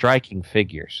just striking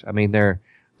figures. I mean, they're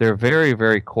very,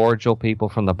 very cordial people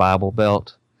from the Bible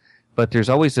Belt, but there's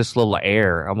always this little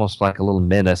air, almost like a little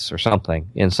menace or something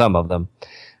in some of them.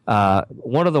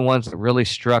 One of the ones that really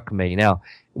struck me, now,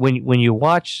 when you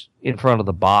watch in front of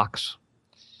the box,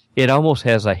 it almost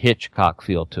has a Hitchcock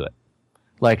feel to it,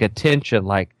 like a tension,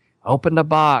 like open the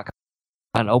box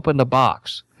and open the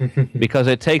box, because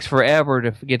it takes forever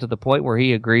to get to the point where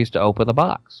he agrees to open the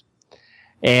box.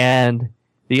 And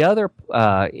the other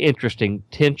interesting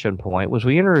tension point was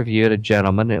we interviewed a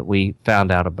gentleman that we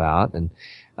found out about and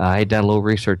had done a little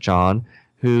research on,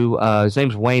 who his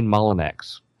name's Wayne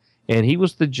Mullinex. And he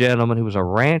was the gentleman who was a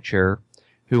rancher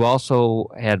who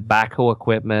also had backhoe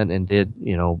equipment and did,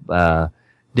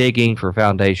 digging for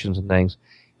foundations and things.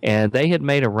 And they had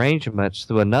made arrangements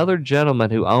through another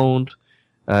gentleman who owned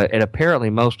and apparently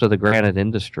most of the granite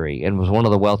industry and was one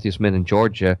of the wealthiest men in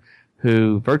Georgia,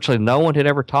 who virtually no one had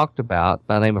ever talked about,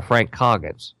 by the name of Frank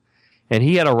Coggins. And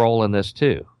he had a role in this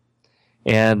too.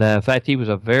 And in fact, he was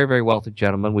a very, very wealthy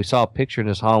gentleman. We saw a picture in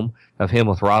his home of him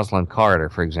with Rosalind Carter,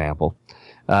 for example.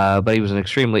 But he was in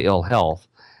extremely ill health.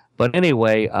 But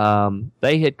anyway,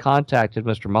 they had contacted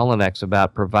Mr. Mullinex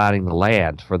about providing the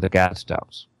land for the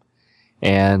Guidestones.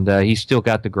 And he still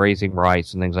got the grazing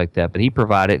rights and things like that. But he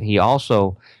provided, he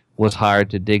also was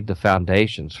hired to dig the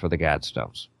foundations for the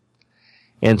Guidestones.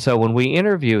 And so when we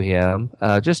interview him,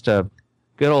 just a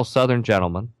good old Southern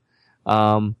gentleman,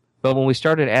 but when we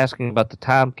started asking about the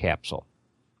time capsule,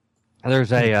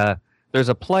 there's a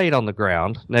plate on the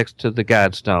ground next to the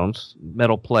Guidestones,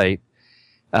 metal plate.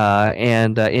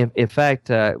 In fact,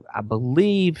 I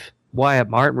believe Wyatt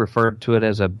Martin referred to it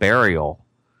as a burial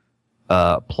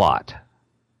plot.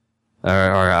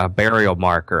 Or a burial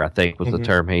marker, I think was the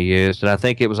term he used. And I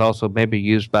think it was also maybe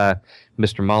used by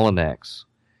Mr. Mullinex.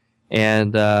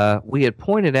 And we had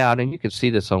pointed out, and you can see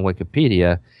this on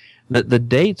Wikipedia, that the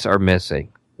dates are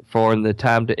missing for the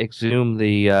time to exhume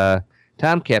the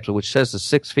time capsule, which says it's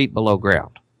 6 feet below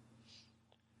ground.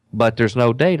 But there's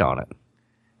no date on it.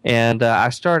 And I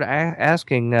started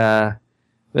asking Mr.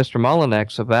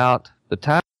 Mullinex about the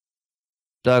time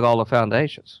dug all the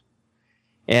foundations.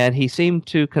 And he seemed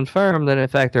to confirm that, in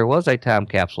fact, there was a time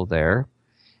capsule there.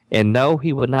 And no,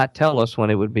 he would not tell us when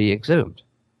it would be exhumed.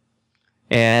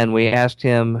 And we asked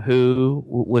him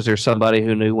was there somebody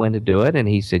who knew when to do it? And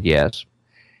he said yes.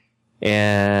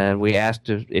 And we asked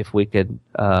if we could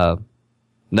know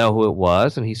who it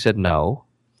was, and he said no.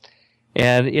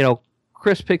 And,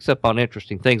 Chris picks up on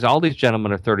interesting things. All these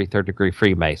gentlemen are 33rd degree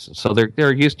Freemasons, so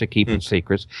they're used to keeping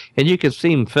secrets. And you can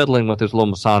see him fiddling with his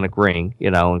little Masonic ring,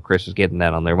 and Chris is getting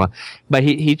that on there. But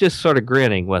he just sort of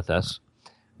grinning with us,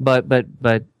 but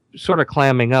sort of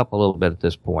clamming up a little bit at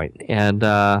this point. And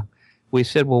we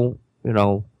said, well,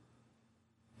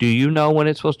 do you know when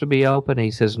it's supposed to be open? And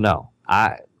he says, no,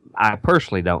 I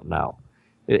personally don't know.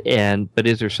 But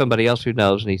is there somebody else who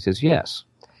knows? And he says, yes.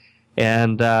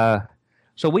 And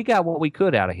so we got what we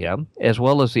could out of him, as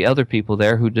well as the other people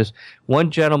there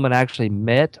one gentleman actually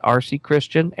met R.C.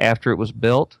 Christian after it was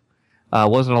built.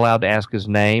 Wasn't allowed to ask his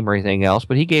name or anything else,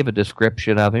 but he gave a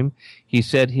description of him. He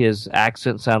said his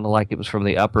accent sounded like it was from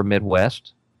the upper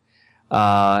Midwest,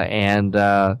 and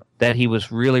that he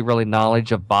was really, really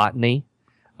knowledgeable of botany,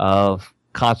 of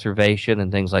conservation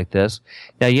and things like this.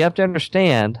 Now, you have to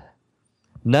understand,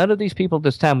 none of these people at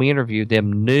this time we interviewed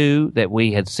them knew that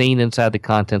we had seen inside the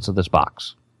contents of this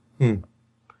box.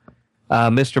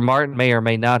 Mr. Martin may or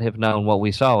may not have known what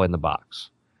we saw in the box,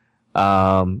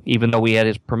 even though we had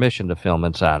his permission to film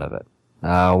inside of it,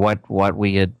 what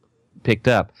we had picked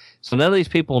up. So none of these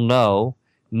people know,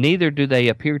 neither do they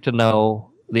appear to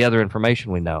know the other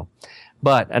information we know.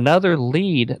 But another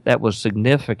lead that was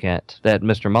significant that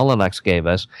Mr. Mullinex gave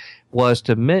us was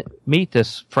to meet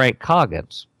this Frank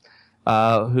Coggins,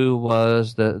 who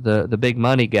was the big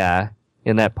money guy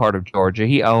in that part of Georgia.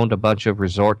 He owned a bunch of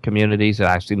resort communities that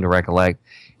I seem to recollect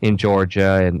in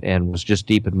Georgia and was just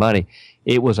deep in money.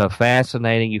 It was a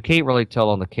fascinating, you can't really tell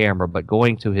on the camera, but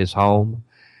going to his home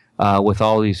with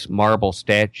all these marble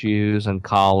statues and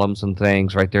columns and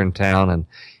things right there in town.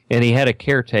 And he had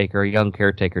a young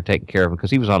caretaker taking care of him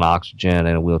because he was on oxygen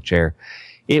and a wheelchair.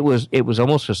 It was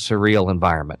almost a surreal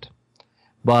environment.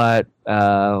 But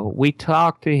we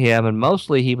talked to him, and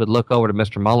mostly he would look over to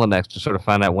Mr. Mullinex to sort of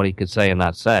find out what he could say and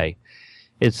not say.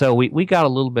 And so we got a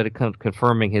little bit of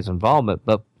confirming his involvement,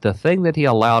 but the thing that he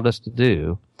allowed us to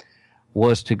do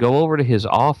was to go over to his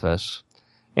office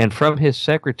and from his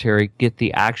secretary get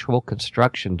the actual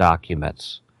construction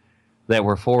documents that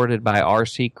were forwarded by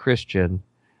R.C. Christian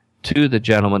to the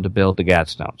gentleman to build the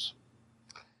Guidestones.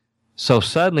 So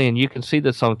suddenly, and you can see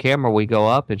this on camera, we go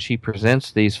up and she presents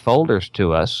these folders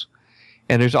to us,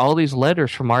 and there's all these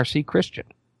letters from R.C. Christian.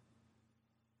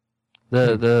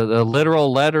 The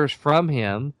literal letters from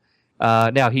him.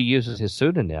 Now, he uses his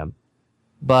pseudonym,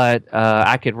 but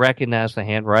I could recognize the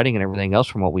handwriting and everything else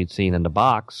from what we'd seen in the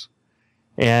box.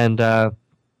 And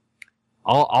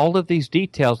all of these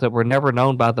details that were never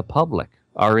known by the public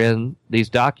are in these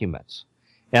documents.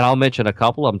 And I'll mention a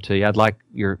couple of them to you. I'd like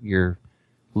your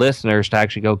listeners to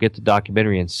actually go get the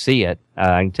documentary and see it.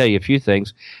 I can tell you a few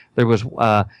things. There was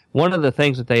one of the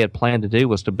things that they had planned to do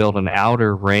was to build an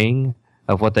outer ring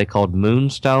of what they called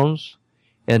moonstones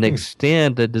and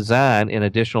extend the design in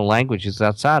additional languages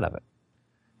outside of it.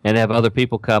 and have other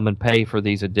people come and pay for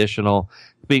these additional,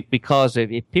 because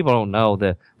if people don't know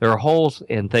that there are holes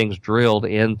and things drilled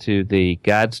into the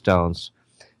Guidestones,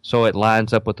 so it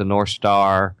lines up with the North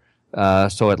Star,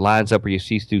 so it lines up where you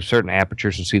see through certain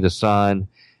apertures and see the sun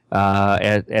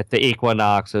at the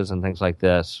equinoxes and things like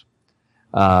this.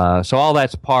 So all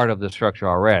that's part of the structure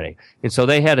already. And so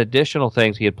they had additional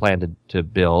things he had planned to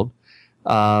build.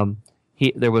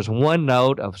 There was one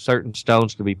note of certain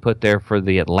stones to be put there for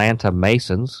the Atlanta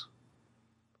Masons.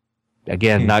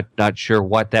 Again, not sure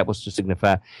what that was to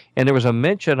signify. And there was a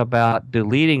mention about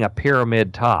deleting a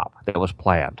pyramid top that was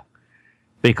planned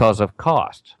because of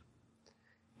cost.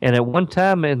 And at one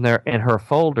time in her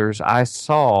folders, I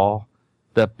saw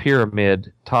the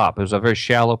pyramid top. It was a very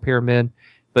shallow pyramid,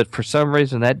 but for some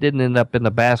reason that didn't end up in the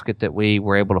basket that we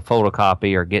were able to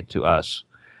photocopy or get to us,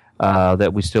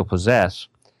 that we still possess.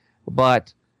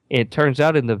 But it turns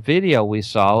out in the video we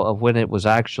saw of when it was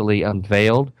actually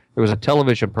unveiled, there was a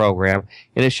television program,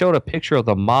 and it showed a picture of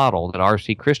the model that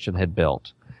R.C. Christian had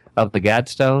built of the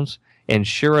Guidestones, and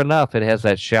sure enough, it has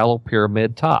that shallow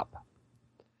pyramid top.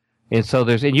 And so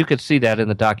and you can see that in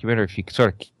the documentary if you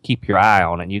sort of keep your eye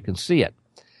on it, and you can see it.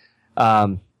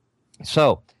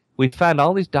 So we found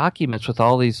all these documents with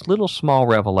all these little small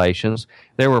revelations.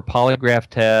 There were polygraph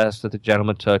tests that the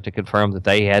gentleman took to confirm that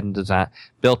they hadn't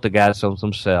built the Guidestones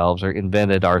themselves or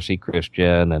invented R.C.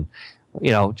 Christian, and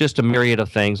just a myriad of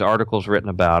things, articles written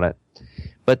about it.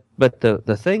 But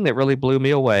the thing that really blew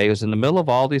me away was in the middle of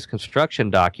all these construction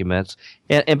documents,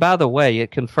 and by the way,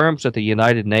 it confirms that the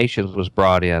United Nations was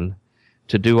brought in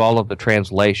to do all of the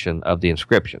translation of the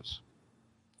inscriptions.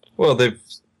 Well, they've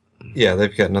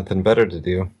got nothing better to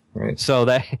do. Right. So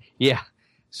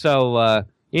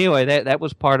anyway, that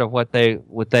was part of what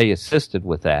they assisted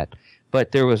with that.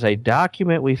 But there was a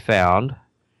document we found.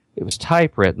 It was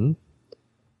typewritten,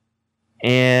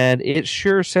 and it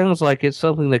sure sounds like it's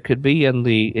something that could be in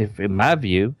my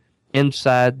view,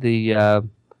 inside the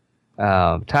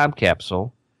time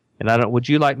capsule. And would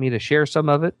you like me to share some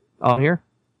of it on here?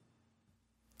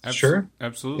 Sure.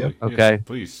 Absolutely. Yep. Okay. Yes,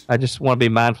 please. I just want to be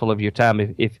mindful of your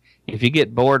time. If you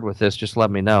get bored with this, just let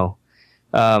me know.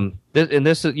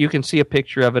 This you can see a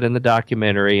picture of it in the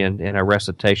documentary and a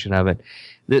recitation of it.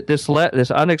 This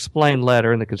unexplained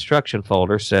letter in the construction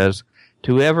folder says,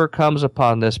 "To whoever comes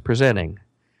upon this presenting,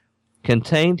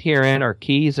 contained herein are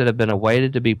keys that have been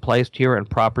awaited to be placed here in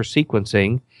proper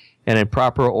sequencing and in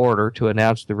proper order to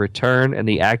announce the return and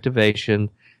the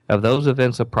activation of those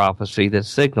events of prophecy that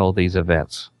signal these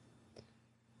events.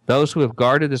 Those who have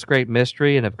guarded this great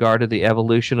mystery and have guarded the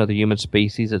evolution of the human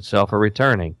species itself are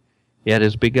returning. It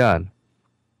has begun.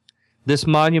 This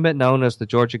monument, known as the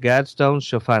Georgia Guidestones,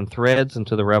 shall find threads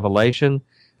into the revelation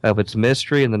of its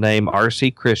mystery in the name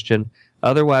R.C. Christian,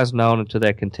 otherwise known into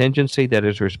that contingency that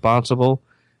is responsible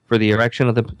for the erection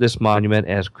of this monument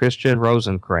as Christian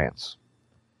Rosencrantz.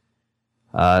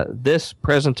 This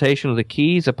presentation of the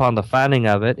keys upon the finding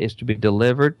of it is to be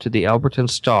delivered to the Elberton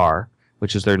Star,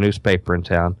 which is their newspaper in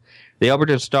town. The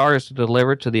Elberton Star is to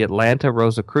deliver it to the Atlanta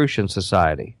Rosicrucian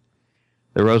Society.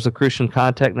 The Rosicrucian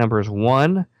contact number is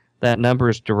 1. That number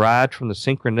is derived from the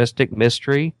synchronistic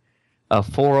mystery of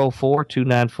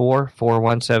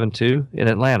 404-294-4172 in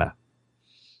Atlanta.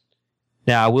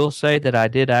 Now, I will say that I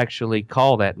did actually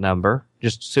call that number,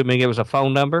 just assuming it was a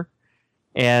phone number.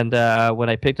 And when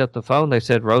I picked up the phone, they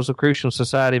said Rosicrucian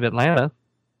Society of Atlanta.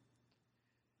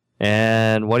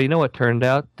 And what do you know? It turned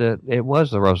out that it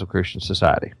was the Rosicrucian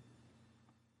Society.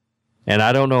 And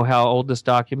I don't know how old this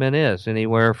document is,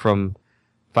 anywhere from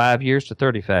 5 years to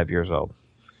 35 years old.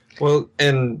 Well,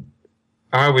 and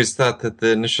I always thought that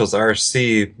the initials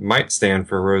RC might stand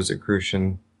for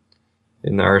Rosicrucian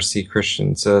in the RC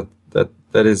Christian, so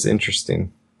that is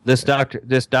interesting. This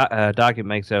document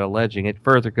makes that alleging. It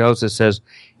further goes, it says,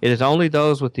 "It is only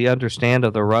those with the understand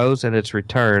of the rose and its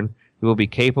return who will be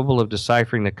capable of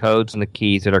deciphering the codes and the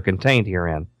keys that are contained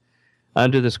herein.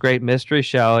 Unto this great mystery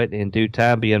shall it in due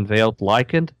time be unveiled,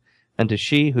 likened unto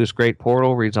she whose great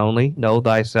portal reads only, Know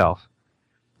thyself.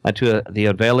 Unto the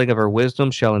unveiling of her wisdom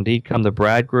shall indeed come the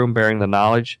bridegroom bearing the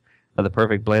knowledge of the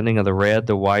perfect blending of the red,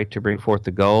 the white, to bring forth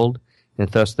the gold, and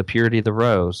thus the purity of the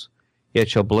rose. It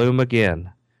shall bloom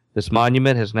again. This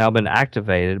monument has now been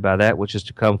activated by that which is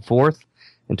to come forth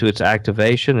into its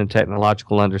activation and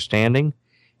technological understanding,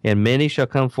 and many shall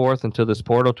come forth into this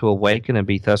portal to awaken and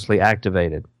be thusly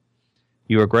activated.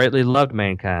 You are greatly loved,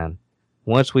 mankind.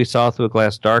 Once we saw through a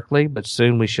glass darkly, but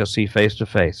soon we shall see face to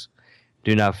face.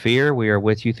 Do not fear, we are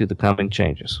with you through the coming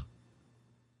changes."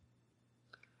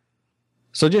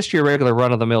 So just your regular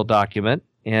run-of-the-mill document,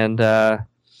 and I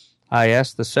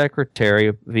asked the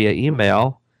secretary via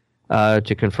email,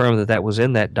 to confirm that that was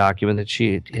in that document that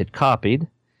she had copied,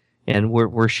 and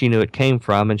where she knew it came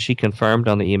from, and she confirmed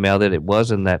on the email that it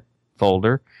was in that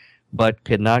folder, but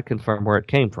could not confirm where it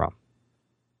came from.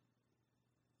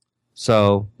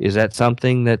 So, is that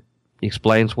something that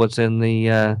explains what's in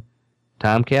the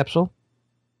time capsule?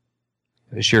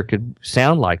 It sure could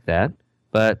sound like that,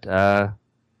 but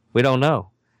we don't know.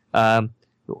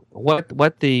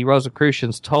 What the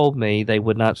Rosicrucians told me they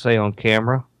would not say on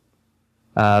camera,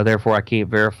 therefore I can't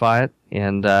verify it.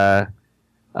 And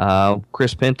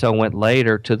Chris Pinto went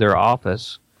later to their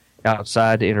office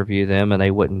outside to interview them, and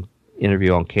they wouldn't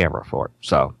interview on camera for it.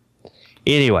 So,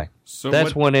 anyway,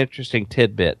 that's one interesting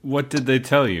tidbit. What did they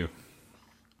tell you?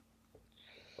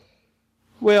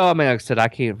 Well, I mean, like I said, I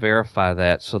can't verify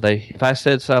that. So if I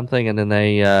said something, and then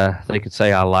they could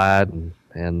say I lied,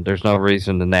 and there's no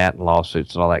reason in that, and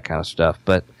lawsuits and all that kind of stuff.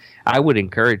 But I would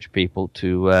encourage people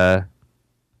to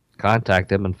contact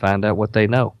them and find out what they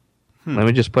know. Let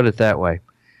me just put it that way.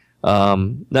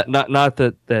 Not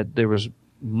that there was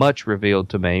much revealed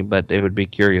to me, but it would be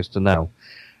curious to know.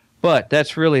 But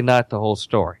that's really not the whole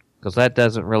story, because that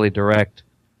doesn't really direct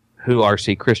who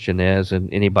R.C. Christian is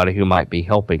and anybody who might be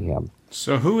helping him.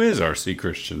 So who is R.C.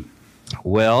 Christian?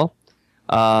 Well,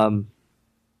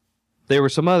 there were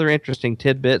some other interesting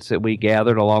tidbits that we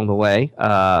gathered along the way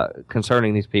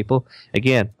concerning these people.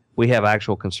 Again, we have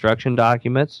actual construction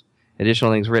documents,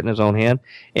 additional things written in his own hand.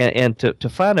 And to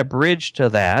find a bridge to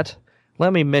that,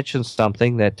 let me mention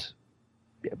something that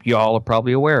you all are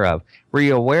probably aware of. Were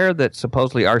you aware that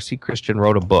supposedly R.C. Christian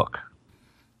wrote a book?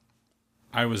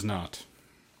 I was not.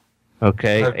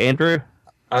 Okay, Andrew?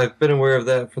 I've been aware of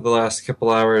that for the last couple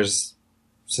hours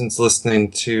since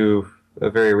listening to a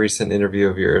very recent interview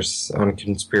of yours on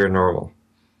Conspiranormal.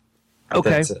 Okay.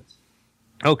 That's it.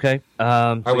 Okay.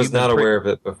 I was not aware of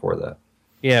it before that.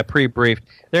 Yeah, pre-briefed.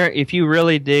 If you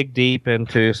really dig deep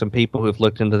into some people who've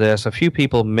looked into this, a few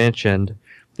people mentioned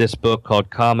this book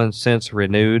called Common Sense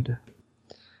Renewed.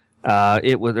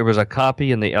 There was a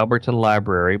copy in the Elberton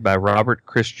Library by Robert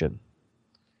Christian.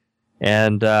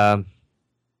 And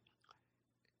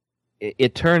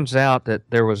it turns out that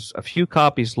there was a few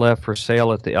copies left for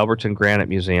sale at the Elberton Granite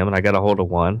Museum, and I got a hold of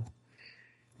one.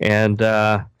 And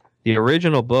the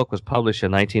original book was published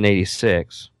in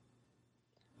 1986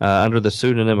 under the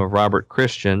pseudonym of Robert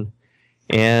Christian,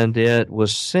 and it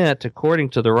was sent,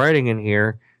 according to the writing in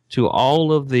here, to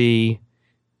all of the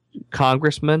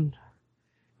congressmen,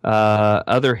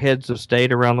 other heads of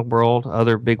state around the world,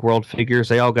 other big world figures.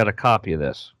 They all got a copy of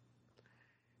this.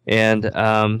 And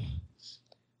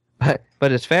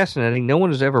but it's fascinating. No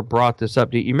one has ever brought this up.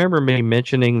 Do you remember me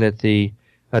mentioning that the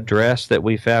address that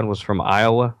we found was from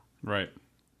Iowa? Right.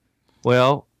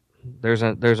 Well, there's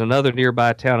another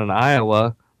nearby town in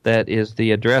Iowa that is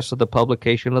the address of the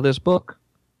publication of this book.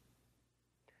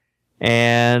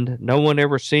 And no one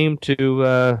ever seemed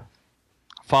to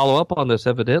follow up on this,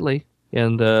 evidently,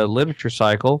 in the literature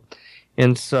cycle.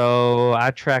 And so I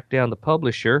tracked down the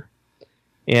publisher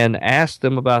and asked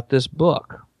them about this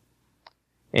book.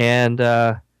 And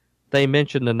they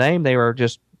mentioned the name. They were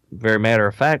just very matter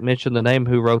of fact mentioned the name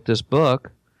who wrote this book,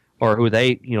 or who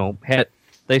they had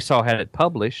it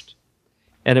published,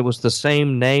 and it was the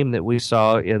same name that we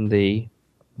saw in the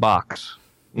box.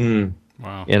 Wow.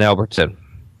 In Elberton.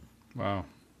 Wow.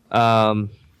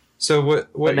 So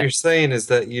what you're saying is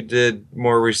that you did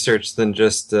more research than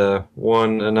just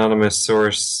one anonymous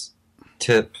source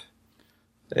tip,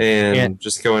 and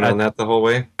just going on that the whole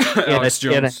way. Alex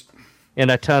Jones. And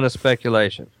a ton of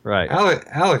speculation, right?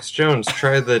 Alex Jones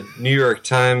tried the New York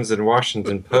Times and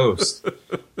Washington Post.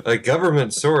 A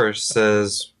government source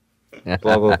says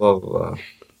blah blah blah blah.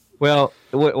 Well,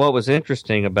 what was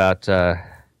interesting about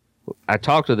I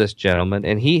talked to this gentleman,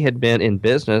 and he had been in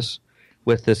business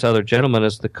with this other gentleman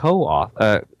as the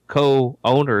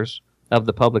co-owners of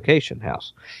the publication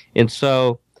house, and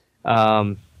so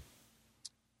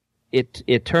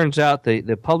it turns out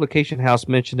the publication house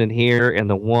mentioned in here, and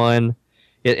the one.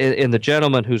 And the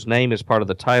gentleman whose name is part of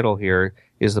the title here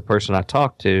is the person I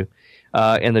talked to.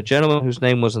 And the gentleman whose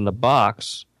name was in the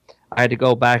box, I had to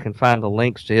go back and find the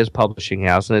links to his publishing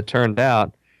house. And it turned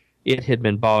out it had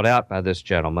been bought out by this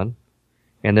gentleman.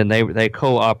 And then they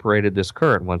co-operated this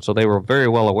current one. So they were very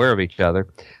well aware of each other.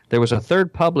 There was a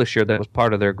third publisher that was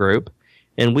part of their group.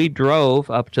 And we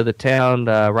drove up to the town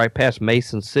right past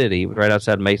Mason City, right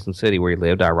outside Mason City where he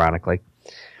lived, ironically.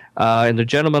 And the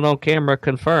gentleman on camera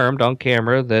confirmed on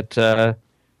camera that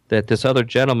this other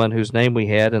gentleman whose name we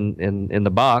had in the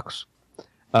box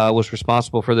was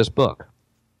responsible for this book.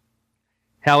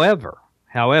 However,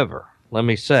 let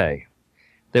me say,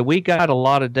 that we got a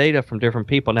lot of data from different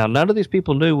people. Now, none of these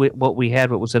people knew what we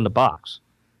had, what was in the box.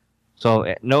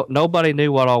 So nobody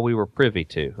knew what all we were privy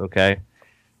to, okay?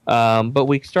 But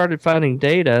we started finding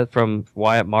data from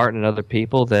Wyatt Martin and other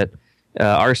people that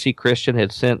R.C. Christian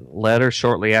had sent letters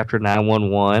shortly after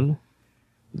 9/11,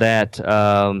 that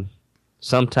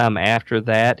sometime after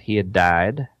that he had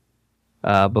died,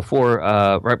 right before,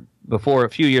 a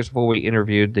few years before we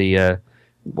interviewed the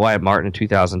Wyatt Martin in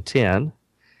 2010.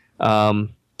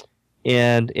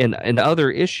 And in other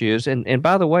issues, and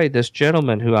by the way, this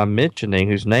gentleman who I'm mentioning,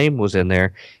 whose name was in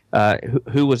there,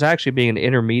 who was actually being an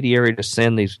intermediary to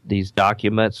send these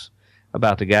documents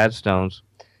about the Guidestones,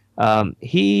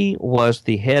 he was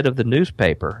the head of the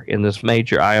newspaper in this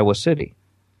major Iowa city,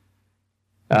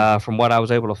 from what I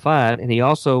was able to find. And he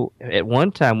also, at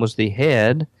one time, was the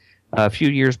head, a few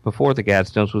years before the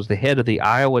Guidestones, was the head of the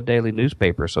Iowa Daily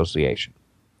Newspaper Association.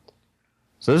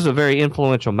 So this is a very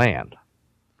influential man.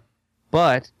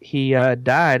 But he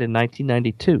died in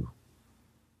 1992.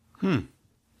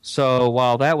 So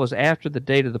while that was after the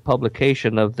date of the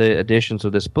publication of the editions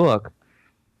of this book,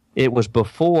 it was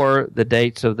before the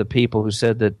dates of the people who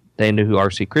said that they knew who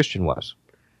R.C. Christian was,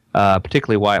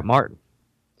 particularly Wyatt Martin.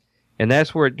 And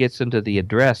that's where it gets into the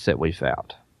address that we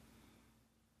found.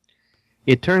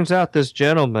 It turns out this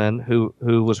gentleman who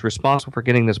was responsible for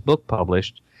getting this book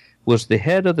published was the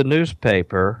head of the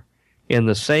newspaper in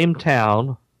the same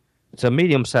town. It's a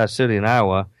medium-sized city in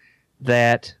Iowa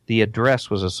that the address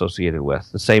was associated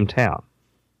with, the same town.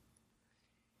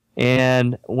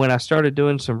 And when I started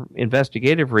doing some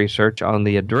investigative research on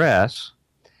the address,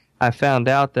 I found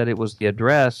out that it was the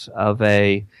address of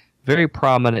a very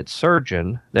prominent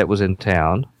surgeon that was in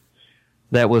town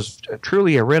that was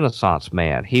truly a Renaissance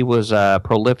man. He was a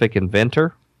prolific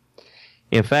inventor.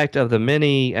 In fact, of the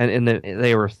many,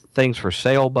 they were things for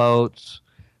sailboats,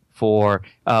 for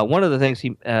one of the things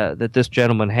that this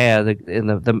gentleman had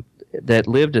that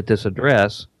lived at this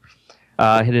address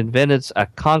had invented a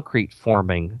concrete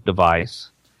forming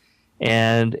device,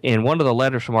 and in one of the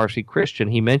letters from R.C. Christian,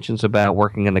 he mentions about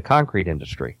working in the concrete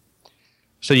industry.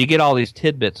 So you get all these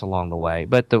tidbits along the way,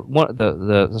 but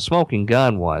the smoking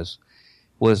gun was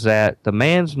that the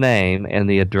man's name and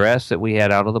the address that we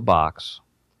had out of the box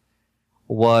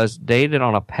was dated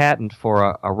on a patent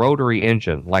for a rotary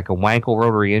engine, like a Wankel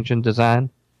rotary engine design,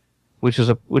 which is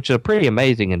a pretty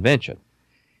amazing invention.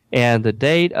 And the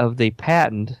date of the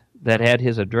patent that had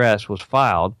his address was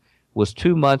filed was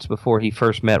 2 months before he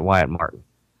first met Wyatt Martin.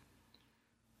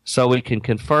 So we can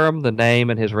confirm the name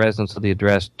and his residence of the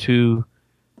address 2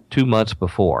 months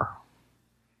before.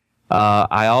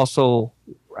 I also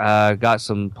got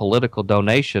some political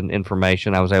donation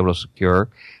information I was able to secure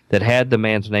that had the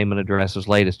man's name and address as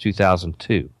late as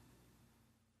 2002.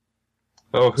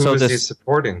 Oh, who was he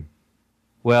supporting?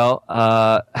 Well,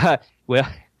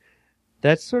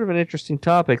 that's sort of an interesting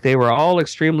topic. They were all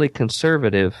extremely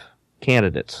conservative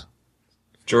candidates.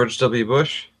 George W.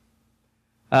 Bush?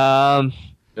 No,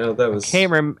 that was.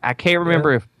 I can't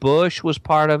remember if Bush was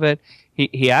part of it.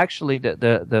 He actually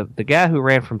the guy who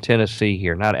ran from Tennessee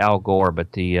here, not Al Gore,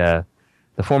 but the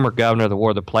former governor that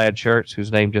wore the plaid shirts,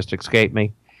 whose name just escaped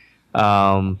me.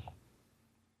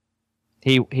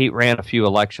 He ran a few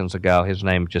elections ago. His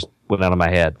name just went out of my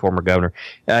head. Former governor.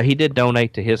 He did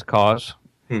donate to his cause.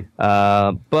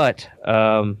 But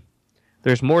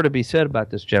there's more to be said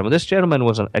about this gentleman. This gentleman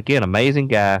was, again, amazing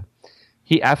guy.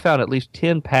 I found at least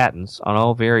 10 patents on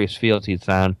all various fields he'd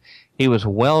found. He was a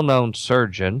well-known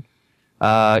surgeon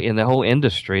in the whole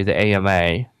industry, the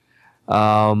AMA,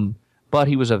 but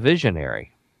he was a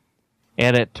visionary.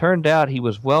 And it turned out he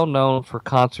was well-known for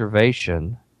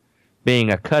conservation, being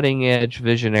a cutting-edge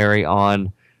visionary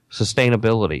on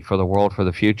sustainability for the world for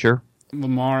the future.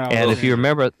 And if you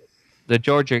remember,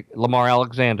 Lamar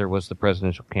Alexander was the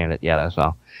presidential candidate. Yeah, that's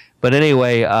all. But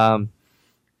anyway,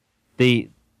 the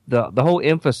whole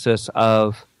emphasis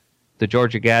of the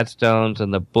Georgia Guidestones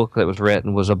and the book that was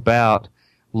written was about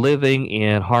living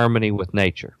in harmony with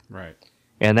nature. Right.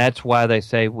 And that's why they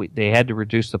say they had to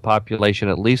reduce the population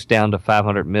at least down to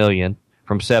 500 million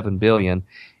from 7 billion.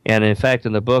 And in fact,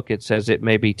 in the book, it says it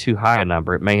may be too high a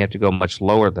number. It may have to go much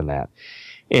lower than that.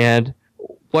 And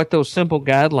what those simple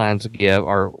guidelines give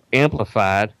are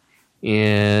amplified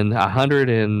in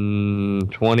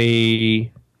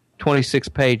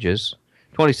 27 pages.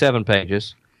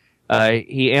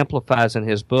 He amplifies in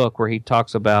his book where he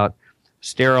talks about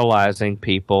sterilizing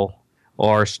people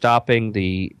or stopping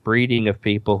the breeding of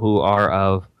people who are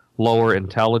of lower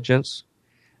intelligence,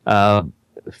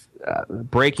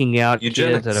 breaking out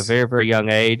eugenics. Kids at a very, very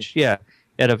young age. Yeah,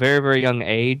 at a very, very young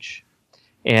age,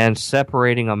 and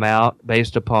separating them out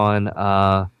based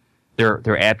upon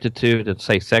their aptitude at,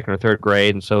 say, second or third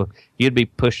grade. And so you'd be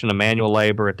pushing a manual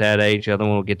labor at that age. The other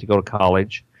one would get to go to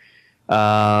college.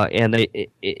 And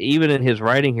even in his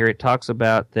writing here, it talks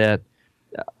about that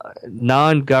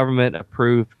non-government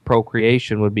approved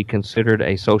procreation would be considered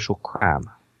a social crime.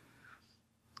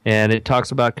 And it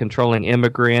talks about controlling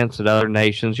immigrants and other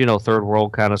nations, third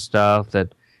world kind of stuff,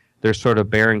 that they're sort of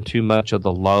bearing too much of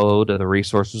the load of the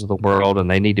resources of the world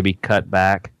and they need to be cut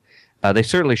back. They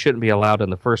certainly shouldn't be allowed in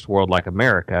the first world like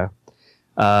America,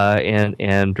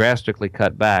 and drastically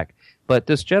cut back. But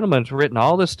this gentleman's written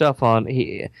all this stuff on.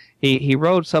 He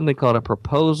wrote something called a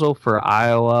proposal for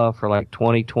Iowa for like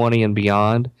 2020 and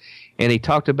beyond, and he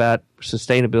talked about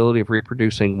sustainability of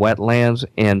reproducing wetlands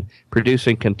and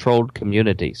producing controlled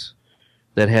communities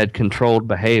that had controlled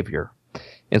behavior.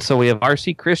 And so we have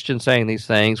R.C. Christian saying these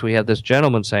things. We have this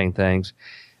gentleman saying things.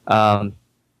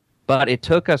 But it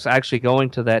took us actually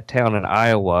going to that town in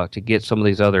Iowa to get some of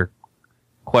these other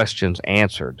questions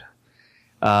answered,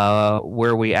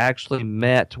 where we actually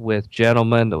met with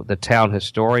gentlemen, the town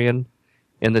historian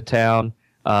in the town,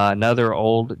 another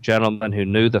old gentleman who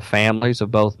knew the families of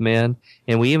both men,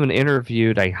 and we even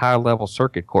interviewed a high-level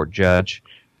circuit court judge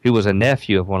who was a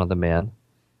nephew of one of the men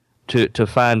to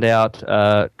find out,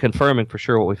 confirming for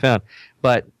sure what we found.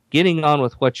 But getting on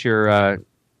with what your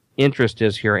interest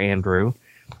is here, Andrew,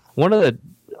 one of the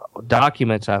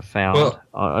documents I found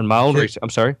on my own research. I'm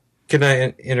sorry. Can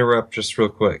I interrupt just real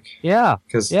quick? Yeah.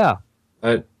 Because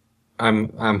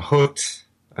I'm hooked.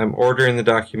 I'm ordering the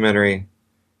documentary.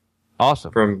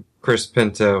 Awesome. From Chris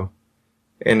Pinto,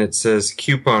 and it says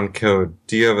coupon code.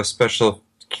 Do you have a special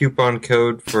coupon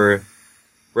code for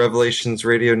Revelations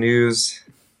Radio News?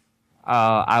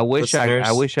 I wish I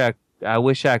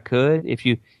could.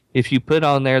 If you put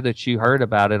on there that you heard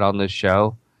about it on this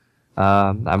show.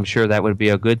 I'm sure that would be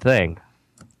a good thing.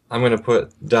 I'm going to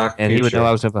put Doc and Future. He would know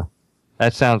I was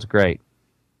That sounds great.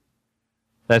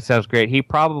 He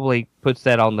probably puts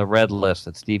that on the red list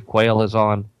that Steve Quayle is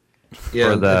on.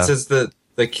 Yeah, it says the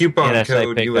coupon NSA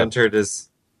code you entered is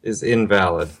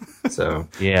invalid. So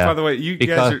yeah. By the way, you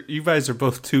guys are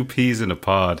both two peas in a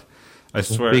pod. I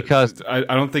swear, because I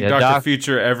don't think Dr.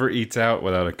 Future ever eats out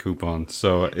without a coupon.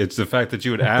 So it's the fact that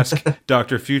you would ask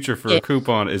Dr. Future for a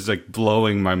coupon is like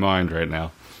blowing my mind right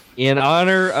now. In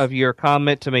honor of your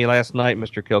comment to me last night,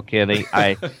 Mr. Kilkenny,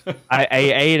 I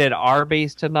ate at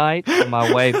Arby's tonight on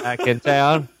my way back in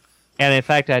town, and in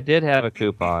fact, I did have a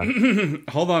coupon.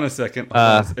 Hold on a second.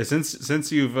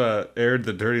 Since you've aired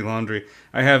the dirty laundry,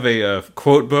 I have a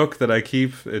quote book that I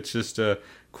keep. It's just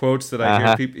quotes that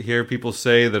I hear people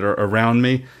say that are around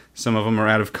me. Some of them are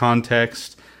out of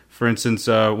context. For instance,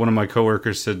 one of my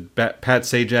coworkers said Pat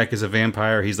Sajak is a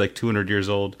vampire. He's like 200 years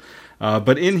old.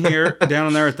 But in here,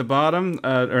 down there at the bottom,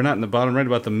 or not in the bottom, right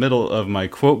about the middle of my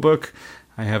quote book,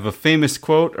 I have a famous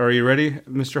quote. Are you ready,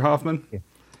 Mr. Hoffman?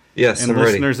 Yes, and I'm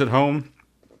listeners ready. At home,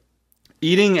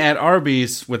 eating at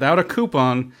Arby's without a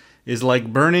coupon is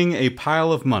like burning a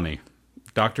pile of money.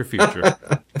 Dr. Future.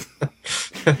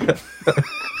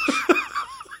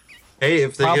 Hey,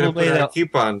 if they're going to put out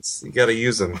coupons, you got to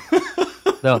use them.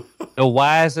 The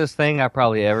wisest thing I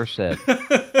probably ever said.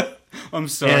 I'm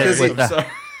sorry.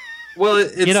 Well,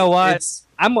 you know what?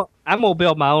 I'm gonna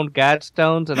build my own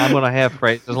Guidestones, and I'm gonna have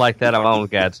phrases like that on my own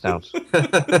Guidestones.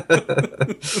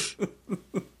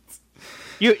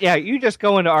 You just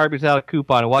go into Arby's without a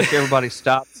coupon and watch everybody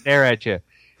stop and stare at you.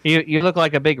 You look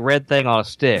like a big red thing on a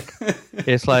stick.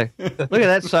 It's like, look at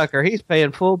that sucker. He's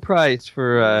paying full price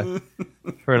for an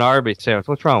Arby's sandwich.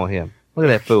 What's wrong with him? Look at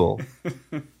that fool.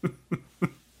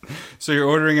 So you're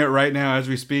ordering it right now as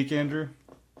we speak, Andrew?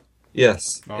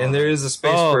 Yes, and there is a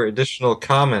space for additional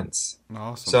comments.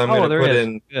 Awesome. So I'm going to put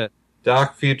in,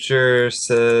 Doc Future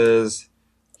says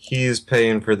he's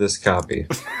paying for this copy.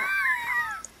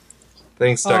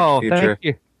 Thanks, Dr.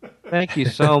 Future. Thank you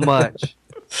so much.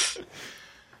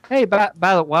 Hey, by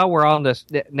the while we're on this,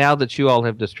 now that you all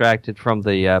have distracted from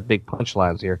the big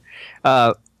punchlines here,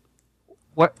 well,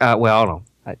 I don't know.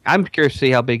 I'm curious to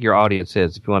see how big your audience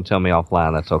is. If you want to tell me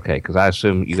offline, that's okay, because I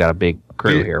assume you got a big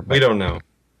crew here. We don't know.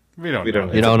 We don't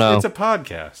know. You don't know. It's a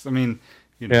podcast. I mean,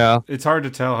 it's hard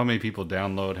to tell how many people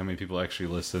download, how many people actually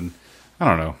listen. I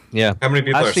don't know. Yeah. How many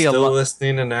people are still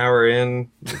listening an hour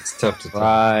in? It's tough to tell.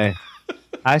 Right.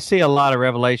 I see a lot of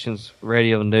Revelations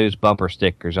Radio News bumper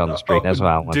stickers on the street. That's what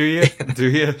I want. Do you?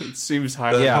 It seems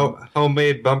highly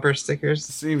homemade bumper stickers?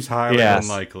 It seems highly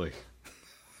unlikely.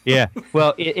 Yeah.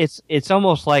 Well, it's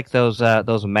almost like those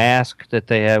masks that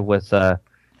they have with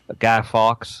Guy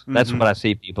Fawkes. That's what I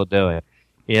see people doing.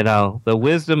 You know, the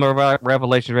wisdom of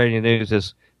Revelation Radio News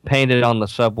is painted on the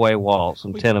subway walls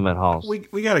and tenement halls.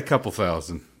 We got a couple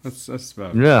thousand. That's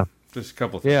about yeah. Just a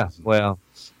couple things. Yeah, well,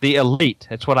 the elite.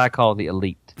 That's what I call the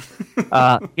elite.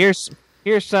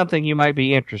 Here's something you might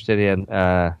be interested in,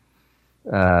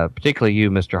 particularly you,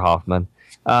 Mr. Hoffman.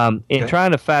 In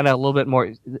trying to find out a little bit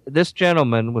more, this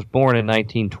gentleman was born in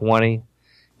 1920,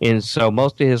 and so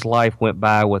most of his life went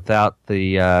by without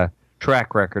the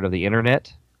track record of the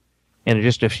internet, and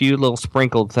just a few little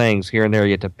sprinkled things here and there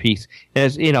you get to piece.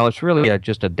 As you know, it's really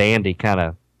just a dandy kind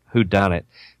of whodunit.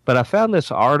 But I found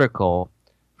this article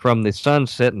from the Sun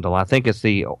Sentinel. I think it's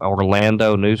the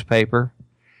Orlando newspaper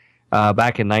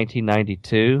back in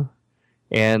 1992,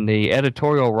 and the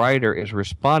editorial writer is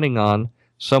responding on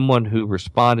someone who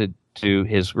responded to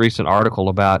his recent article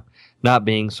about not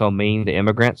being so mean to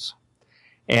immigrants.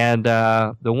 And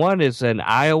the one is an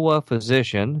Iowa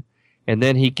physician, and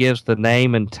then he gives the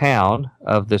name and town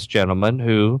of this gentleman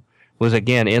who was,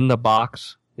 again, in the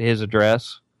box, his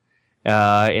address,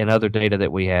 and other data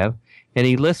that we have. And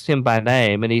he lists him by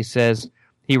name, and he says,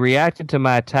 he reacted to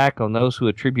my attack on those who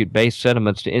attribute base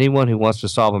sentiments to anyone who wants to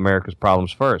solve America's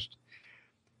problems first.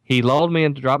 He lulled me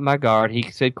into dropping my guard. He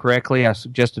said correctly, I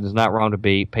suggested it's not wrong to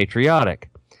be patriotic.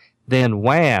 Then,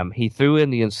 wham, he threw in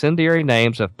the incendiary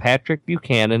names of Patrick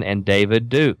Buchanan and David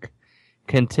Duke,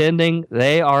 contending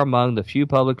they are among the few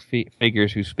public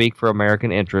figures who speak for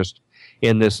American interest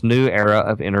in this new era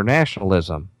of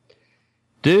internationalism.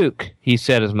 Duke, he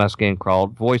said as my skin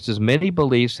crawled, voices many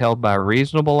beliefs held by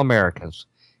reasonable Americans.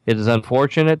 It is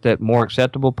unfortunate that more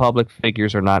acceptable public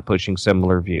figures are not pushing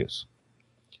similar views.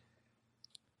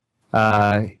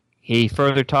 He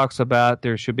further talks about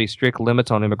there should be strict limits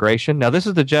on immigration. Now, this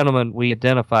is the gentleman we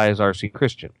identify as R.C.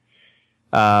 Christian.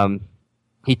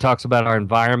 He talks about our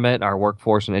environment, our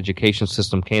workforce and education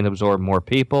system can't absorb more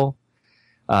people,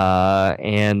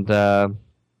 and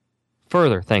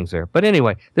further things there. But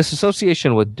anyway, this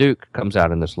association with Duke comes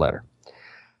out in this letter.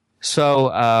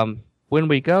 So when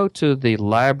we go to the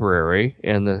library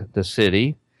in the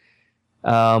city,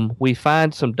 we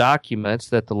find some documents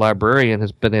that the librarian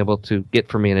has been able to get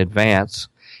for me in advance.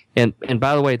 And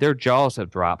by the way, their jaws have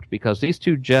dropped because these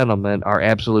two gentlemen are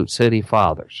absolute city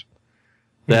fathers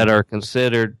that are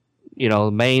considered,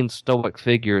 main stoic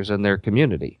figures in their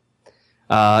community.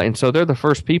 And so they're the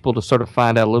first people to sort of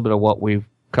find out a little bit of what we've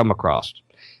come across.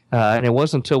 And it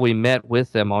wasn't until we met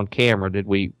with them on camera did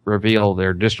we reveal their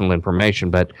additional information.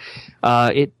 But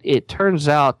it turns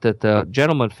out that the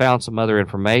gentleman found some other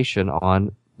information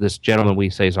on this gentleman we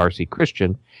say is R.C.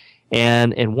 Christian.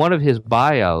 And in one of his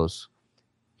bios,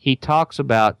 he talks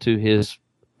about to his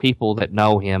people that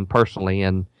know him personally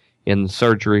in the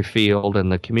surgery field and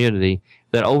the community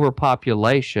that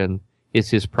overpopulation is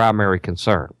his primary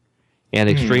concern. And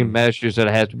extreme measures that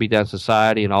have to be done in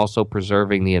society and also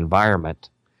preserving the environment.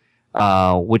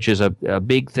 Which is a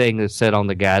big thing that's said on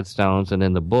the Guidestones and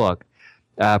in the book.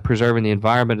 Preserving the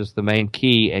environment is the main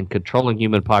key, and controlling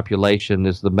human population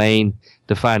is the main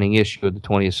defining issue of the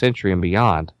 20th century and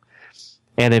beyond.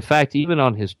 And in fact, even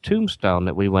on his tombstone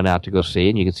that we went out to go see,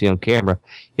 and you can see on camera,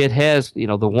 it has, the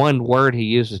one word he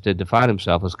uses to define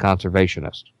himself is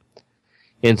conservationist.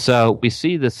 And so we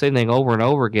see the same thing over and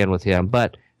over again with him.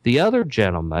 But the other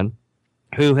gentleman,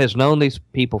 who has known these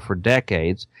people for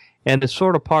decades, and is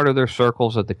sort of part of their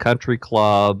circles at the country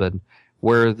club and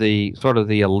where the sort of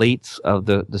the elites of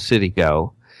the city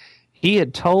go. He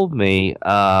had told me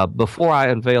before I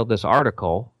unveiled this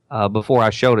article, before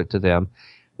I showed it to them,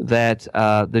 that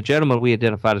the gentleman we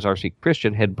identified as R.C.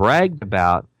 Christian had bragged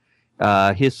about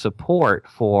his support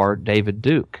for David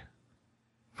Duke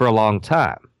for a long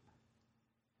time.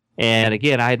 And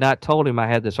again, I had not told him I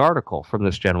had this article from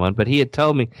this gentleman, but he had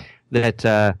told me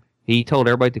that he told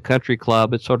everybody at the country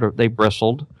club, they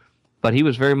bristled, but he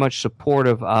was very much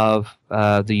supportive of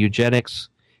the eugenics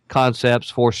concepts,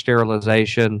 forced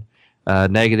sterilization,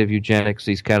 negative eugenics,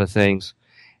 these kind of things,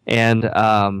 and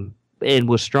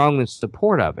was strongly in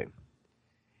support of him.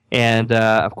 And,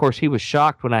 of course, he was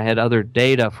shocked when I had other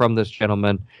data from this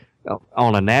gentleman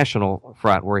on a national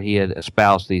front where he had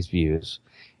espoused these views.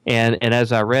 And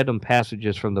as I read them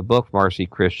passages from the book from R.C.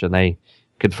 Christian, they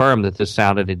confirmed that this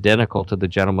sounded identical to the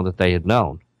gentleman that they had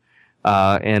known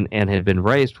and had been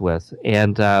raised with.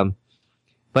 And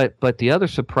but the other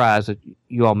surprise that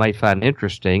you all may find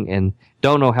interesting, and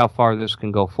don't know how far this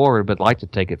can go forward, but like to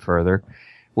take it further,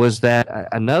 was that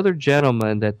another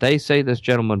gentleman that they say this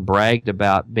gentleman bragged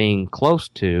about being close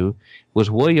to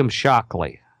was William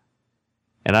Shockley.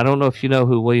 And I don't know if you know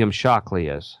who William Shockley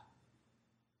is.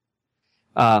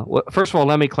 Well, first of all,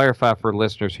 let me clarify for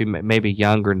listeners who may be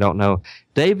younger and don't know.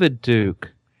 David Duke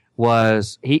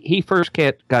was, he first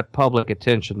got public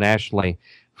attention nationally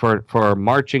for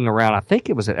marching around, I think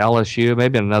it was at LSU,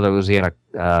 maybe another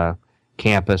Louisiana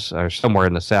campus or somewhere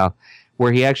in the South,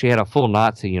 where he actually had a full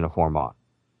Nazi uniform on.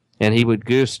 And he would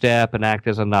goose step and act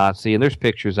as a Nazi, and there's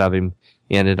pictures of him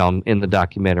in the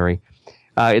documentary.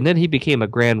 And then he became a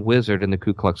Grand Wizard in the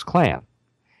Ku Klux Klan.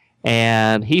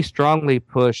 And he strongly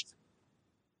pushed,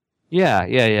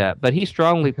 but he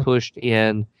strongly pushed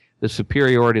in the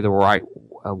superiority of the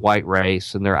white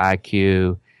race and their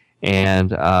IQ and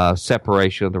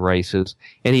separation of the races.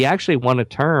 And he actually won a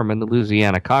term in the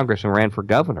Louisiana Congress and ran for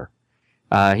governor.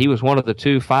 He was one of the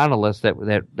 2 finalists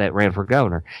that ran for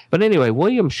governor. But anyway,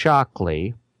 William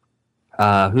Shockley,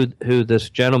 who this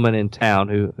gentleman in town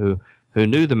who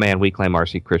knew the man we claim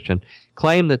R.C. Christian,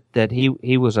 claimed that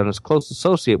he was a close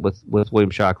associate with William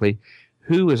Shockley,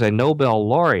 who is a Nobel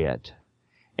laureate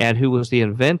and who was the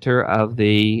inventor of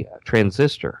the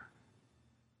transistor.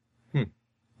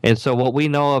 And so what we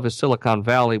know of as Silicon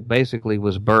Valley basically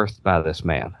was birthed by this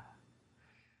man.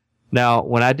 Now,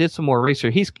 when I did some more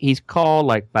research, he's called,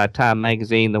 like, by Time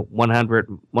Magazine, one of the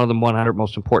 100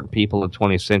 most important people of the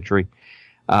 20th century.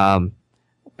 And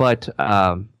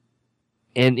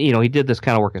he did this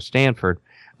kind of work at Stanford.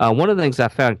 One of the things I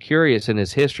found curious in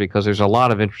his history, because there's a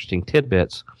lot of interesting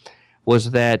tidbits,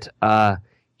 was that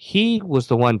he was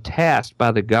the one tasked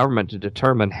by the government to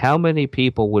determine how many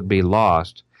people would be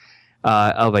lost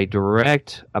of a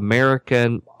direct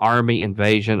American army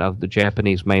invasion of the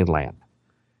Japanese mainland.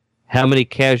 How many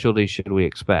casualties should we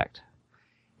expect?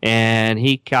 And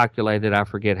he calculated, I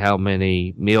forget how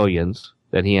many millions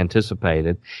that he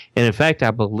anticipated. And in fact,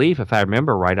 I believe, if I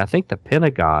remember right, I think the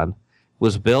Pentagon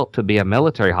was built to be a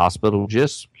military hospital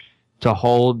just to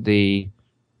hold the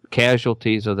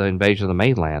casualties of the invasion of the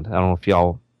mainland. I don't know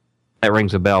if that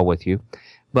rings a bell with you.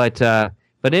 But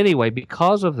anyway,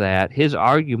 because of that, his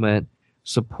argument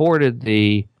supported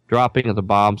the dropping of the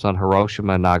bombs on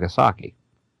Hiroshima and Nagasaki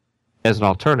as an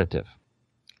alternative.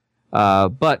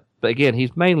 But again,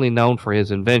 he's mainly known for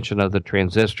his invention of the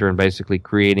transistor and basically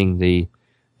creating the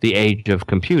age of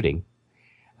computing.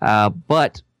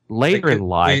 But later in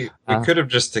life... We could have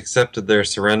just accepted their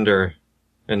surrender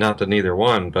and not done either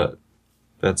one, but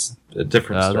that's a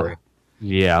different story.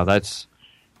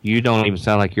 You don't even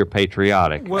sound like you're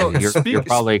patriotic. Well, you're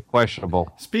probably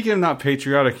questionable. Speaking of not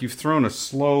patriotic, you've thrown a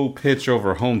slow pitch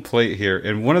over home plate here.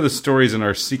 And one of the stories in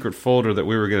our secret folder that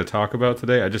we were going to talk about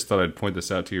today, I just thought I'd point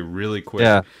this out to you really quick.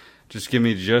 Yeah. Just give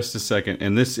me just a second.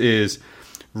 And this is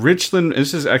Richland.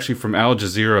 This is actually from Al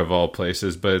Jazeera of all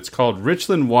places, but it's called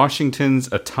Richland, Washington's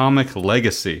Atomic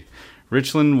Legacy.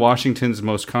 Richland, Washington's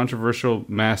most controversial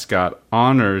mascot,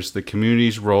 honors the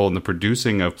community's role in the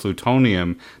producing of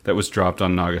plutonium that was dropped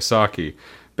on Nagasaki.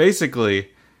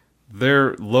 Basically,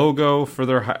 their logo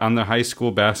for on the high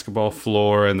school basketball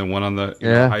floor and the one on the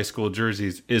high school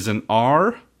jerseys is an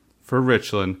R for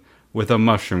Richland with a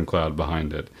mushroom cloud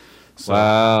behind it. So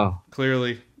wow.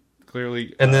 Clearly.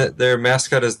 And their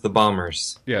mascot is the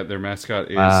Bombers. Yeah, their mascot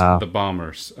is the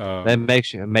Bombers. That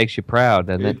makes you proud,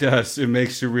 doesn't it? It does. It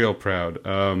makes you real proud.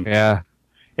 Yeah.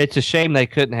 It's a shame they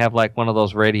couldn't have like one of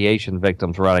those radiation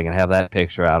victims running and have that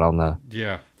picture out on the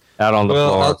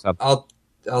floor.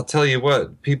 I'll tell you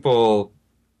what, people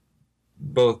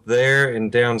both there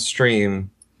and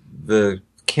downstream, the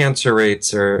cancer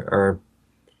rates are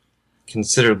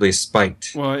considerably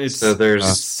spiked. Well, it's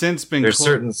there's since been there's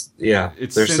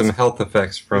some health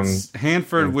effects from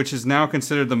Hanford, which is now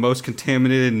considered the most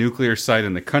contaminated nuclear site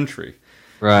in the country.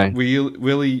 Right. We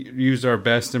really used our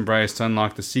best and brightest to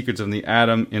unlock the secrets of the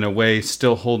atom, in a way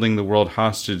still holding the world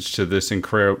hostage to this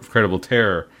incredible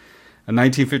terror. A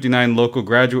 1959 local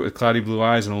graduate with cloudy blue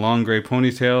eyes and a long gray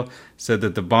ponytail said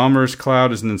that the bomber's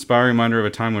cloud is an inspiring reminder of a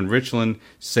time when Richland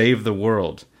saved the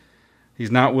world. He's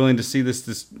not willing to see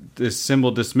this symbol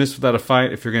dismissed without a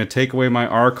fight. If you're going to take away my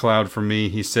R cloud from me,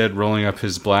 he said, rolling up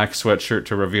his black sweatshirt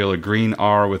to reveal a green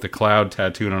R with a cloud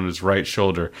tattooed on his right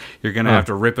shoulder. You're going to have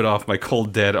to rip it off my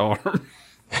cold, dead arm.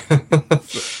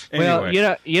 Well,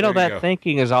 you know that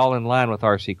thinking is all in line with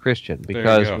R.C. Christian,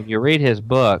 because when you read his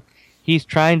book, he's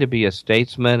trying to be a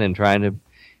statesman and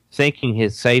thinking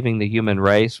he's saving the human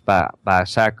race by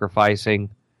sacrificing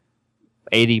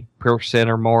 80%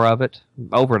 or more of it,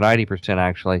 over 90%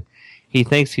 actually. He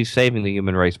thinks he's saving the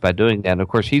human race by doing that. And of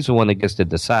course, he's the one that gets to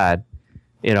decide,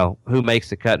 who makes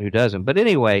the cut, who doesn't. But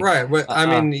anyway, right. Well, I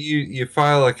mean, you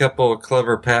file a couple of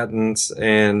clever patents,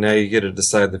 and now you get to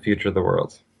decide the future of the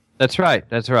world. That's right.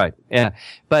 Yeah.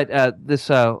 But this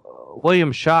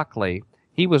William Shockley,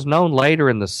 he was known later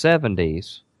in the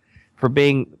 70s for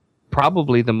being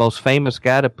probably the most famous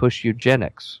guy to push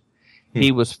eugenics.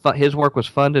 His work was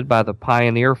funded by the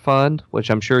Pioneer Fund,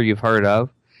 which I'm sure you've heard of,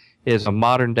 is a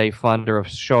modern day funder of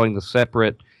showing the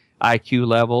separate IQ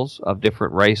levels of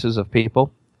different races of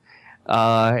people.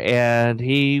 and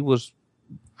he was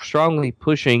strongly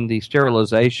pushing the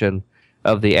sterilization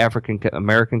of the African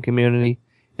American community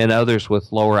and others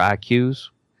with lower IQs,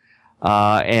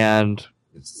 and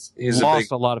he's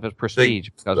lost a lot of his prestige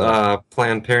because of it.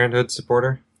 Planned Parenthood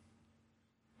supporter.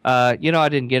 I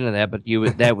didn't get into that, but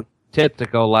that would tend to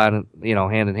go hand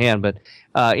in hand. But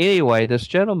anyway, this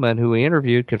gentleman who we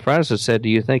interviewed confronted us and said, "Do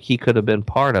you think he could have been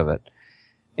part of it?"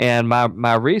 And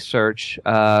my research,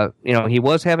 he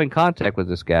was having contact with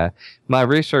this guy. My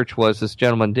research was this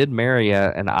gentleman did marry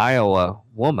an Iowa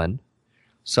woman,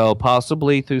 so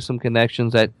possibly through some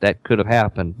connections that could have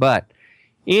happened. But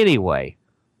anyway,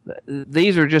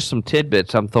 these are just some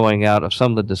tidbits I'm throwing out of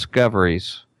some of the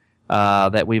discoveries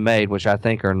that we made, which I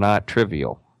think are not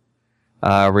trivial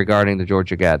regarding the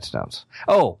Georgia Guidestones.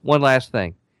 Oh, one last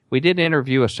thing. We did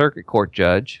interview a circuit court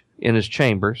judge in his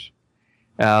chambers.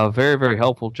 A very, very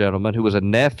helpful gentleman who was a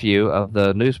nephew of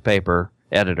the newspaper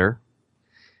editor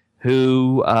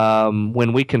who,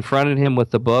 when we confronted him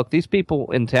with the book, these people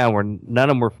in town none of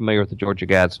them were familiar with the Georgia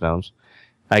Guidestones.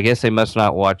 I guess they must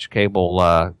not watch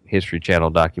cable History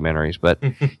Channel documentaries. But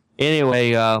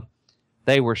anyway,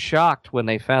 they were shocked when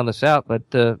they found this out.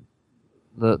 But the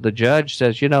judge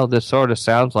says, this sort of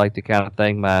sounds like the kind of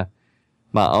thing my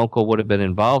uncle would have been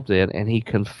involved in. And he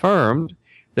confirmed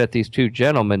that these two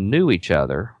gentlemen knew each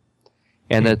other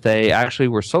and that they actually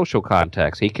were social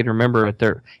contacts. He can remember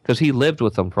because he lived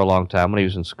with them for a long time when he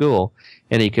was in school,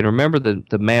 and he can remember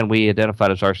the man we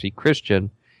identified as R.C. Christian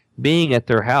being at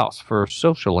their house for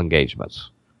social engagements,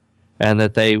 and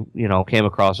that they, came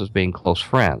across as being close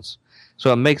friends.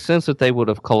 So it makes sense that they would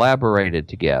have collaborated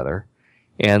together,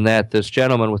 and that this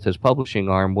gentleman with his publishing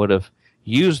arm would have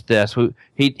used this.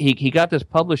 He got this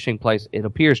publishing place, it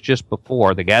appears, just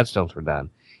before the Guidestones were done,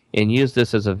 and used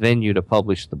this as a venue to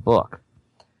publish the book.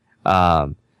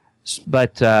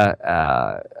 But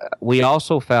we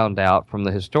also found out from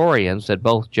the historians that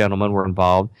both gentlemen were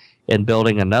involved in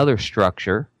building another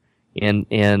structure in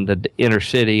the inner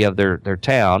city of their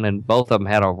town, and both of them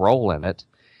had a role in it.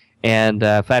 And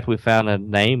in fact, we found a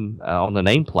name on the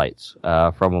nameplates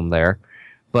from them there.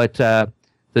 But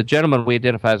the gentleman we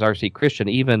identify as R.C. Christian,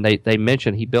 even they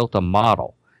mentioned he built a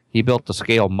model. He built the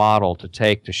scale model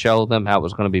to show them how it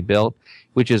was going to be built,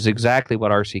 which is exactly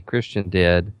what R.C. Christian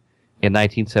did in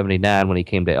 1979 when he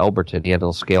came to Elberton. He had a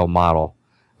little scale model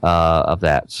of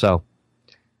that. So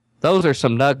those are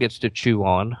some nuggets to chew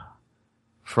on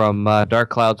from Dark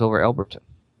Clouds over Elberton.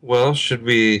 Well, should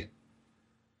we...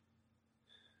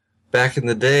 Back in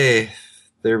the day,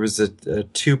 there was a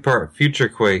two-part Future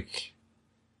Quake.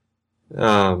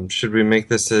 Should we make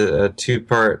this a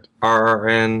two-part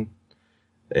RRN,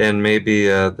 and maybe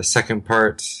the second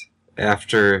part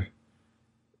after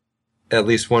at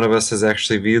least one of us has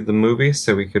actually viewed the movie,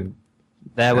 so we could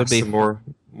that would be some more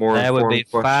that would be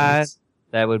questions? Fine.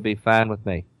 That would be fine with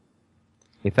me.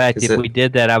 In fact, if we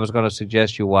did that, I was going to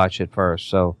suggest you watch it first.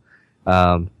 So,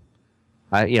 I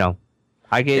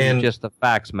gave you just the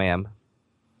facts, ma'am.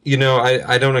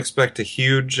 I don't expect a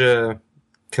huge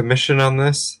commission on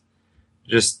this,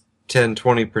 just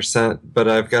 10-20%, but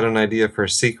I've got an idea for a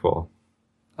sequel.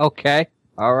 Okay.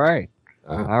 All right.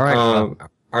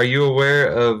 Are you aware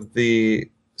of the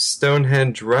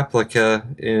Stonehenge replica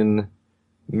in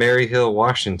Maryhill,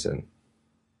 Washington?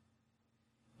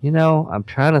 I'm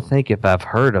trying to think if I've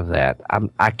heard of that.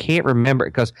 I can't remember,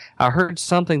 because I heard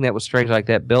something that was strange like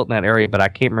that built in that area, but I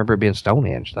can't remember it being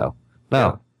Stonehenge, though.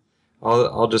 No. Yeah.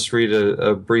 I'll just read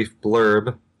a brief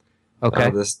blurb.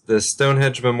 Okay. The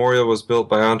Stonehenge Memorial was built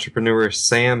by entrepreneur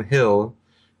Sam Hill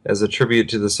as a tribute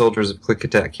to the soldiers of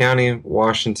Klickitat County,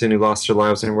 Washington, who lost their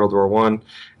lives in World War I.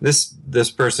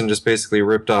 This person just basically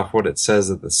ripped off what it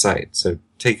says at the site, so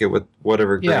take it with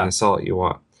whatever grain of salt you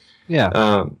want.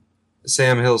 Yeah.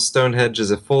 Sam Hill's Stonehenge is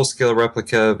a full-scale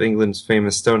replica of England's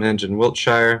famous Stonehenge in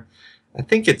Wiltshire. I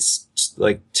think it's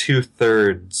like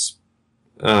 2/3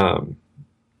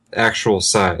 actual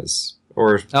size,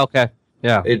 or okay,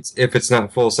 yeah. If it's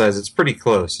not full size, it's pretty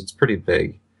close. It's pretty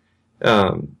big.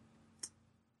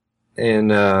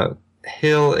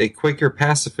 Hill, a Quaker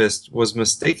pacifist, was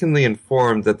mistakenly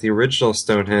informed that the original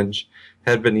Stonehenge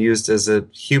had been used as a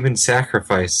human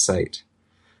sacrifice site.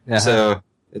 Uh-huh. So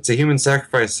it's a human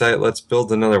sacrifice site. Let's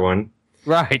build another one.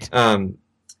 Right.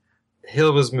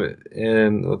 Hill was,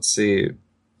 and let's see.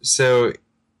 So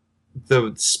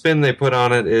the spin they put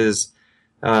on it is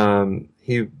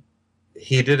he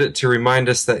did it to remind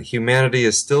us that humanity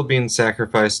is still being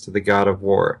sacrificed to the god of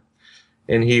war.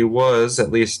 And he was,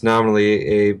 at least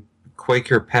nominally, a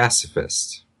Quaker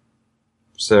pacifist.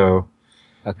 So,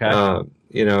 okay.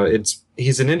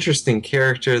 he's an interesting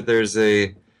character. There's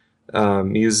a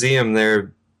museum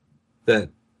there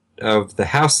of the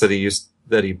house that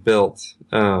he built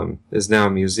is now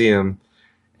a museum,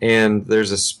 and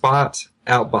there's a spot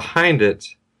out behind it.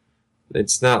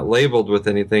 It's not labeled with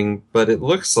anything, but it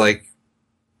looks like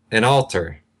an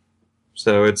altar.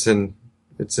 So it's an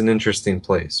interesting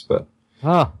place. But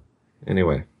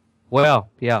anyway, well,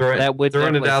 yeah, that would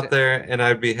throwing it out there, and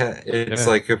I'd be. It's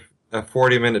like a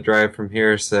 40-minute drive from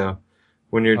here. So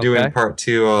when you're doing part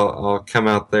 2, I'll come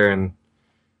out there and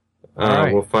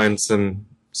we'll find some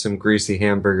greasy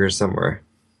hamburgers somewhere.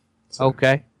 So.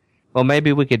 Okay. Well,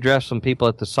 maybe we could dress some people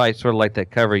at the site sort of like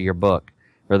that cover your book,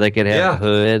 or they could have the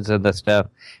hoods and the stuff.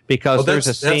 Because there's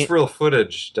a scene. That's real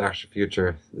footage, Dr.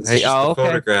 Future. It's just a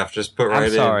photograph, just put right in.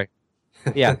 I'm sorry.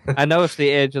 Yeah, I noticed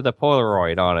the edge of the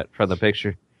Polaroid on it from the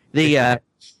picture. There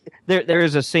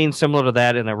is a scene similar to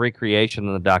that in a recreation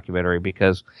in the documentary,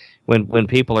 because when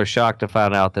people are shocked to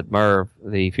find out that Merv,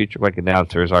 the Future Quake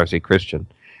announcer, is R.C. Christian,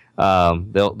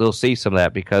 they'll see some of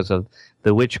that because of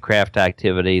the witchcraft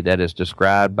activity that is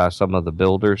described by some of the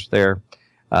builders there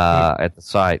at the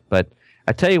site. But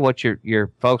I tell you what,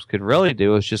 your folks could really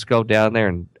do is just go down there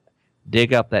and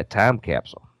dig up that time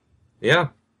capsule. Yeah,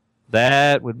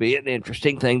 that would be an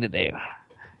interesting thing to do.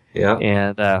 Yeah,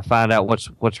 and find out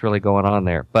what's really going on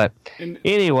there. But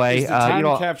anyway, is the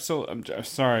time capsule. I'm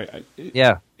sorry.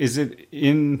 Is it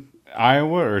in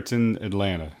Iowa or it's in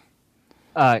Atlanta?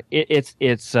 It's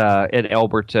in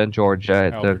Elberton, Georgia,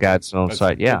 at the Guidestones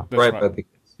site. Yeah, right.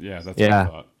 That's what I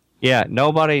thought. Yeah,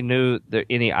 nobody knew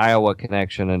any Iowa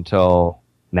connection until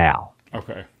now.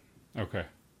 Okay.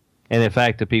 And in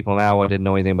fact, the people in Iowa didn't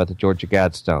know anything about the Georgia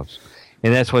Guidestones,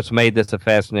 and that's what's made this a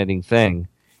fascinating thing.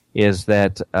 Is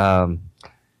that and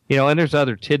there's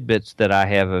other tidbits that I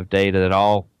have of data that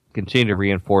all continue to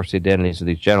reinforce the identities of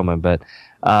these gentlemen, but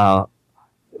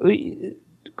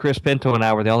Chris Pinto and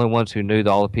I were the only ones who knew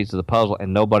all the pieces of the puzzle,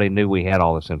 and nobody knew we had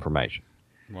all this information.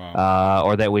 Wow.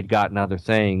 Or that we'd gotten other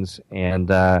things.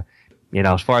 And,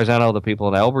 as far as I know, the people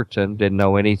in Elberton didn't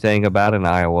know anything about an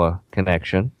Iowa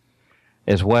connection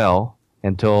as well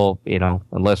until,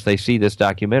 unless they see this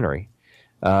documentary,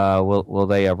 will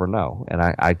they ever know. And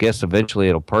I guess eventually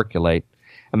it'll percolate.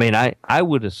 I mean, I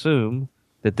would assume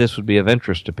that this would be of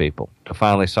interest to people to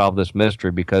finally solve this mystery,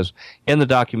 because in the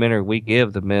documentary we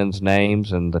give the men's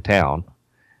names and the town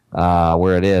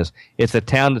where it is. It's a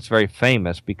town that's very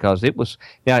famous because it was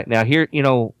now here.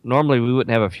 Normally we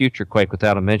wouldn't have a future quake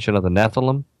without a mention of the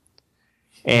Nephilim,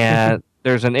 and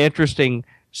there's an interesting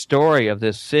story of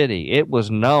this city. It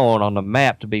was known on the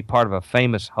map to be part of a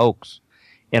famous hoax,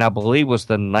 and I believe was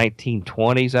the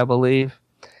 1920s. I believe.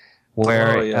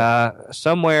 Where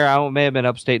somewhere, I may have been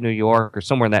upstate New York or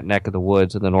somewhere in that neck of the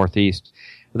woods in the Northeast,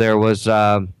 there was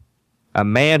a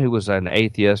man who was an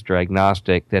atheist or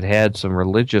agnostic that had some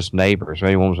religious neighbors.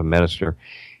 Maybe one was a minister,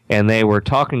 and they were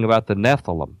talking about the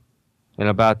Nephilim and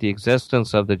about the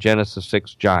existence of the Genesis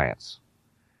 6 giants.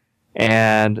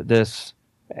 And this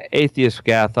atheist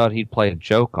guy thought he'd play a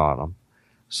joke on them.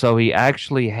 So he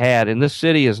actually had, and this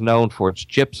city is known for its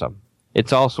gypsum.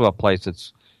 It's also a place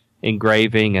that's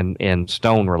engraving and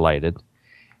stone related,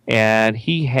 and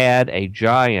he had a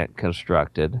giant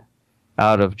constructed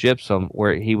out of gypsum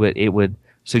where it would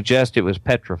suggest it was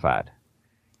petrified,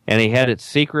 and he had it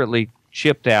secretly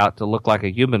chipped out to look like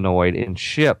a humanoid and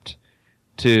shipped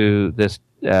to this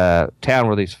town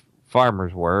where these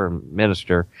farmers were, a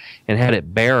minister, and had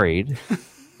it buried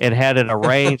and had it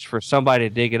arranged for somebody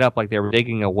to dig it up like they were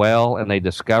digging a well, and they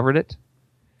discovered it.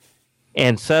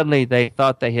 And suddenly they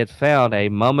thought they had found a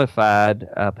mummified,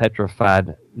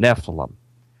 petrified Nephilim.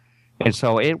 And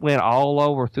so it went all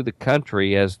over through the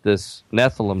country as this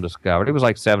Nephilim discovered. It was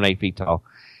like 7-8 feet tall.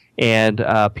 And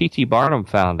P.T. Barnum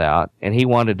found out, and he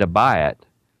wanted to buy it.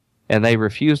 And they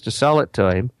refused to sell it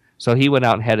to him, so he went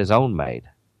out and had his own made.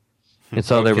 And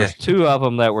so there was 2 of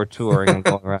them that were touring and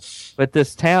going around. But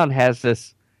this town has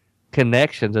this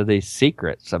connection to these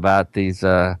secrets about these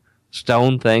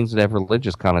stone things that have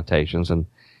religious connotations, and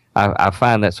I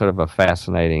find that sort of a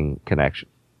fascinating connection.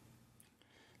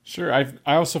 Sure. I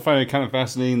also find it kind of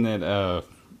fascinating that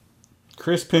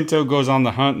Chris Pinto goes on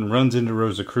the hunt and runs into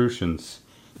Rosicrucians.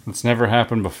 It's never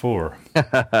happened before.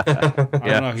 I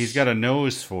don't know. He's got a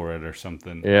nose for it or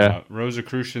something. Yeah.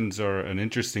 Rosicrucians are an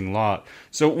interesting lot.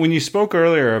 So when you spoke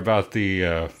earlier about the,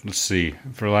 let's see,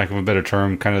 for lack of a better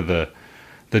term, kind of the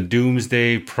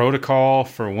doomsday protocol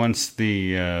for once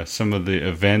the some of the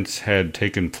events had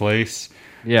taken place.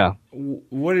 Yeah.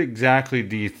 What exactly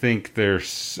do you think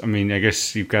there's? I mean, I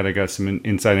guess you've got some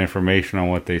inside information on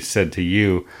what they said to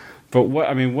you, but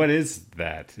what is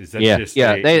that? Is that just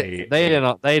they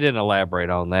didn't elaborate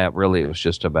on that. Really, it was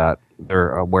just about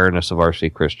their awareness of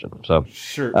RC Christian. So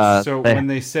sure. When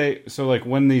they say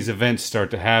when these events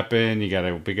start to happen, you got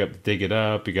to dig it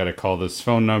up. You got to call this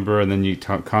phone number, and then you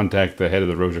contact the head of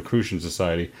the Rosicrucian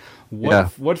Society.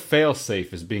 What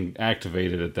fail-safe is being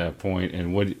activated at that point,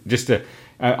 and what just to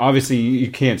obviously you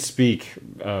can't speak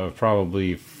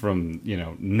probably from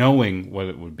knowing what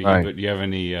it would be, but do you have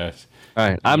any?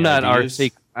 Right, I'm not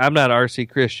RC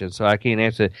Christian, so I can't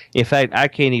answer. In fact, I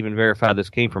can't even verify this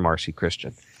came from RC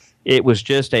Christian. It was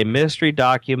just a mystery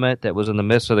document that was in the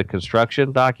midst of the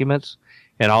construction documents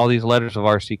and all these letters of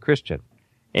RC Christian,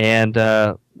 and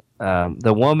the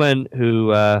woman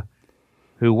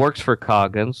who works for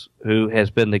Coggins, who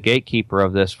has been the gatekeeper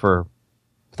of this for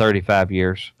 35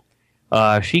 years,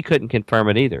 she couldn't confirm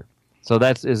it either. So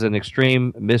that is an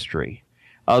extreme mystery.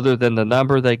 Other than the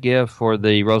number they give for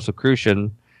the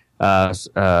Rosicrucian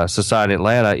Society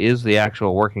Atlanta is the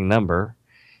actual working number.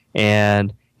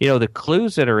 And, the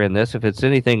clues that are in this, if it's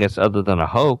anything that's other than a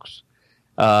hoax,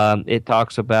 it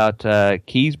talks about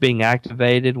keys being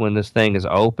activated when this thing is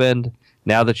opened.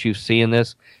 Now that you've seen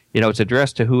this, it's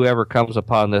addressed to whoever comes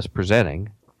upon this presenting.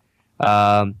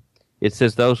 It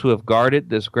says those who have guarded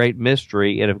this great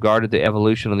mystery and have guarded the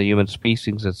evolution of the human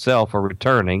species itself are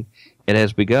returning. It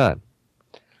has begun.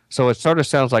 So it sort of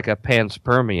sounds like a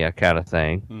panspermia kind of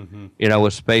thing,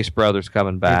 with Space Brothers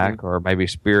coming back, or maybe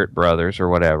Spirit Brothers or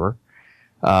whatever.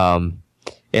 And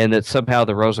that somehow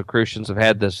the Rosicrucians have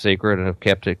had this secret and have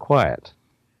kept it quiet.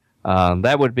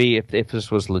 That would be, if this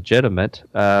was legitimate,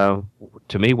 to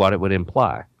me, what it would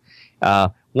imply.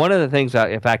 One of the things,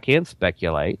 if I can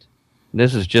speculate,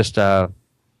 this is just a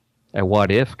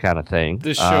what-if kind of thing.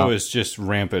 This show is just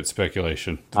rampant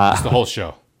speculation. It's the whole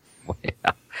show.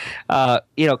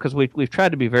 Because we've tried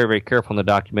to be very, very careful in the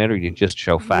documentary to just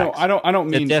show facts. No, I don't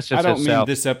mean this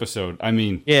episode. I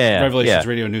mean Revelations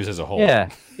Radio News as a whole.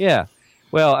 Yeah.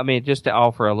 Well, just to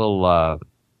offer a little,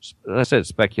 let's say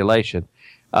speculation.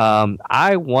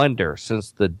 I wonder,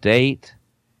 since the date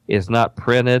is not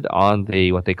printed on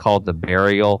what they call the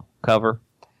burial cover,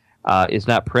 is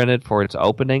not printed for its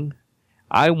opening,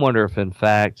 I wonder if, in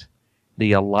fact,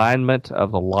 the alignment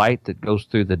of the light that goes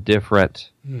through the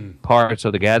different parts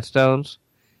of the Guidestones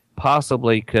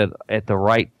possibly could, at the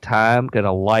right time, could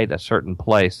alight a certain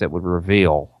place that would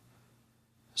reveal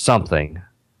something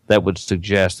that would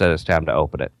suggest that it's time to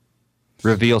open it.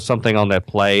 Reveal something on that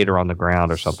plate or on the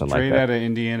ground or something like that. Straight out of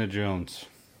Indiana Jones.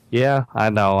 Yeah, I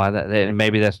know.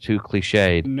 Maybe that's too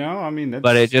cliched. No,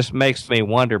 but it just makes me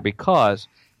wonder, because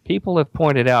people have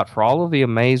pointed out, for all of the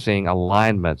amazing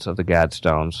alignments of the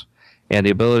Guidestones and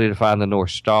the ability to find the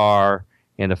North Star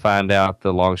and to find out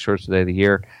the long, short day of the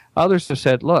year, others have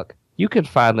said, look, you can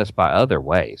find this by other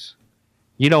ways.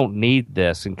 You don't need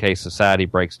this in case society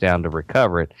breaks down to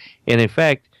recover it. And in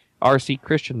fact, R.C.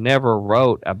 Christian never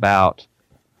wrote about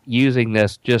using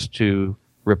this just to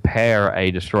repair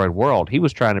a destroyed world. He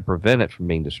was trying to prevent it from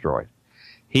being destroyed.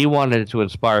 He wanted to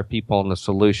inspire people on the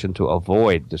solution to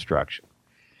avoid destruction.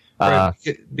 Right,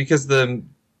 because the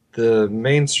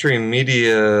mainstream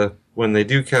media, when they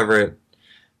do cover it,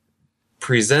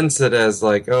 presents it as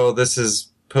like, oh, this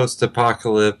is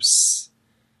post-apocalypse,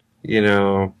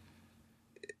 this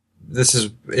is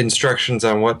instructions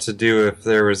on what to do if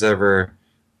there was ever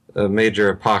a major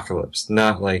apocalypse,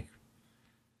 not like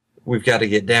we've got to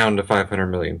get down to 500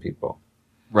 million people.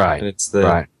 Right. And it's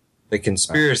the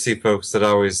conspiracy folks that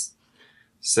always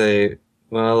say,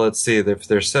 well, let's see, if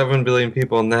there's 7 billion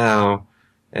people now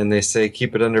and they say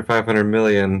keep it under 500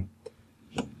 million,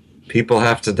 people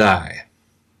have to die.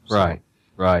 Right.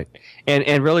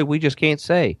 And really, we just can't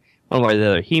say one way or the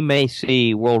other. He may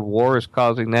see world wars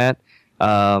causing that.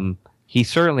 He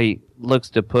certainly looks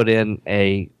to put in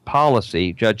a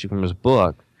policy, judging from his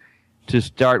book, to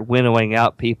start winnowing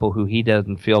out people who he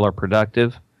doesn't feel are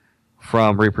productive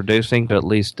from reproducing, to at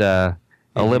least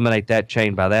eliminate that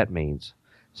chain by that means.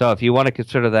 So if you want to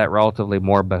consider that relatively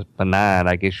more benign,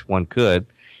 I guess one could,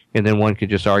 and then one could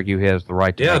just argue he has the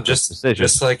right to make this decision.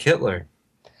 Just like Hitler.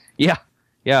 Yeah.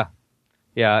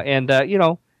 And,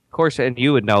 of course, and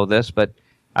you would know this, but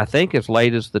I think as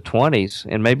late as the 20s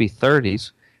and maybe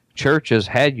 30s, churches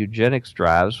had eugenics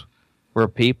drives where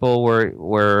people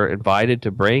were invited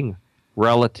to bring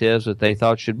relatives that they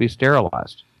thought should be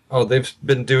sterilized. Oh, they've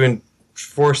been doing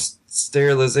forced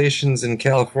sterilizations in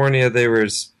California. There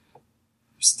was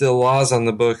still laws on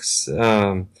the books,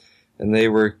 and they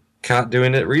were caught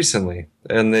doing it recently.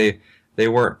 And they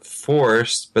weren't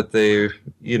forced, but they,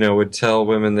 would tell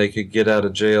women they could get out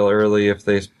of jail early if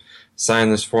they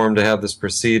signed this form to have this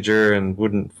procedure, and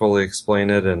wouldn't fully explain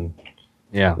it, and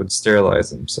would sterilize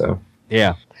them. So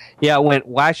Yeah.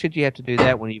 Why should you have to do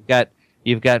that when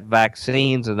you've got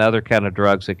vaccines and other kind of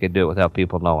drugs that can do it without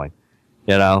people knowing?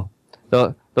 You know,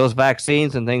 those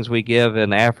vaccines and things we give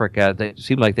in Africa, they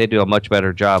seem like they do a much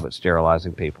better job at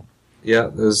sterilizing people. Yeah,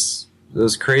 those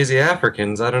crazy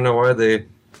Africans. I don't know why they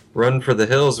run for the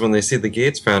hills when they see the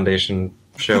Gates Foundation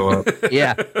show up.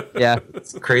 Yeah.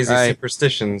 It's crazy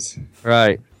superstitions.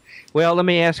 Right. Well, let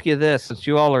me ask you this: since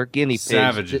you all are guinea pigs,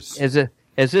 savages,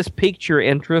 has this piqued your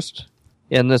interest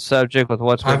in this subject with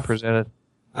what's been presented?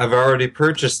 I've already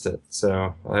purchased it,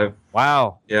 so I've.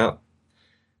 Wow. Yeah.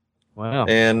 Wow.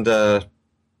 And all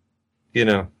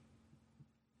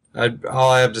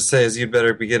I have to say is you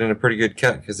better be getting a pretty good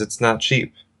cut because it's not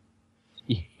cheap.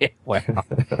 Yeah. Well,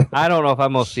 I don't know if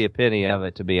I'm gonna see a penny of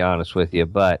it, to be honest with you,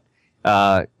 but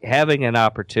having an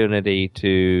opportunity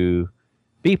to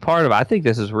be part of it, I think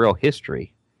this is real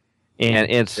history,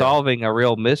 and solving a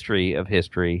real mystery of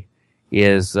history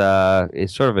is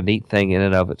sort of a neat thing in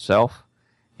and of itself.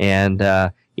 And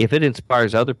if it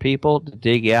inspires other people to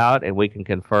dig out, and we can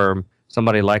confirm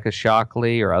somebody like a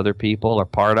Shockley or other people are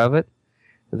part of it,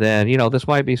 then this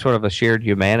might be sort of a shared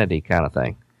humanity kind of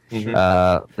thing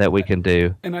that we can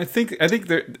do. And I think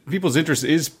that people's interest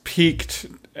is piqued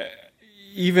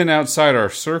even outside our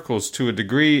circles to a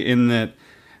degree, in that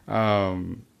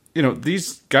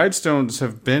these Guidestones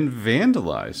have been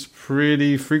vandalized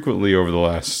pretty frequently over the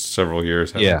last several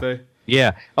years, haven't they?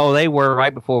 Yeah. Oh, they were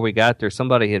right before we got there.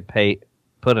 Somebody had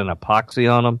put an epoxy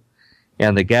on them,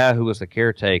 and the guy who was the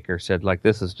caretaker said, like,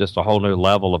 this is just a whole new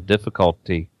level of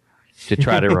difficulty to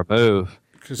try to remove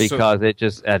because it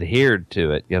just adhered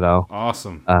to it,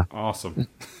 Awesome. Awesome.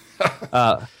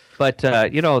 But the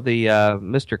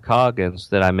Mr. Coggins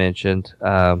that I mentioned,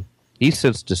 he's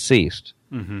since deceased.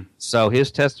 Mm-hmm. So his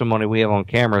testimony we have on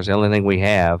camera is the only thing we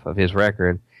have of his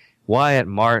record. Wyatt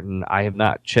Martin, I have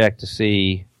not checked to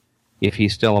see if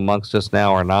he's still amongst us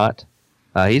now or not.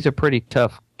 He's a pretty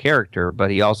tough character,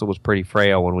 but he also was pretty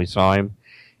frail when we saw him.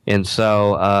 And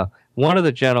so one of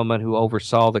the gentlemen who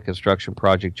oversaw the construction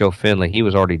project, Joe Finley, he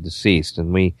was already deceased,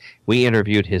 and we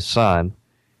interviewed his son,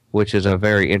 which is a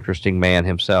very interesting man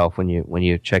himself when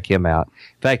you check him out.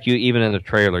 In fact, even in the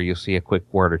trailer, you'll see a quick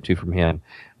word or two from him.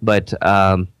 But,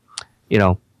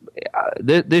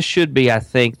 this should be, I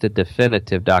think, the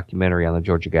definitive documentary on the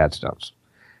Georgia Guidestones.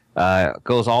 It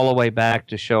goes all the way back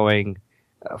to showing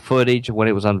footage when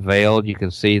it was unveiled. You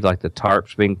can see like the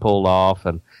tarps being pulled off,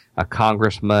 and a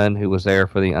congressman who was there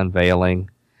for the unveiling,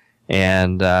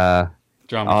 and John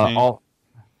McCain.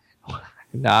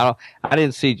 No, I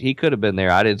didn't see. He could have been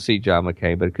there. I didn't see John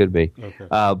McCain, but it could be. Okay.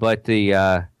 But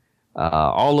the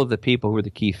all of the people who were the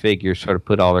key figures sort of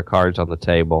put all their cards on the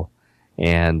table,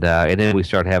 and then we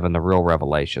started having the real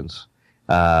revelations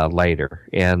later.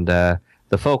 And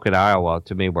the folk in Iowa,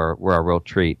 to me, were a real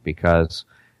treat because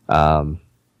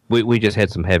we just had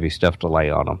some heavy stuff to lay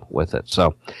on them with it.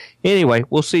 So anyway,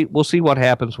 we'll see what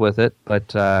happens with it.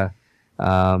 But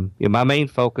my main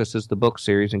focus is the book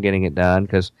series and getting it done,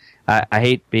 because I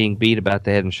hate being beat about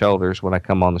the head and shoulders when I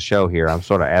come on the show here. I'm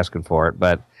sort of asking for it,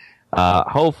 but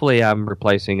hopefully I'm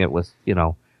replacing it with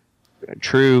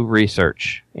true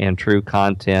research and true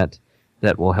content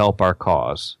that will help our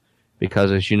cause.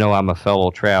 Because, as you know, I'm a fellow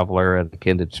traveler and a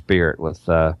kindred spirit with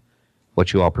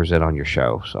what you all present on your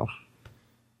show. So,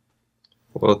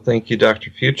 well, thank you,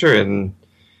 Dr. Future, and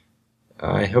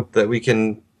I hope that we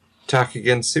can talk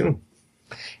again soon.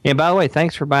 And by the way,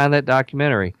 thanks for buying that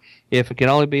documentary. If it can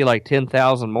only be like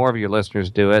 10,000 more of your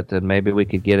listeners do it, then maybe we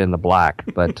could get in the black.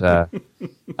 But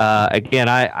again,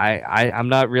 I'm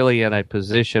not really in a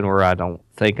position where I don't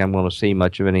think I'm going to see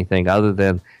much of anything other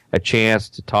than a chance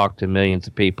to talk to millions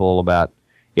of people about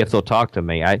if they'll talk to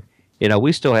me.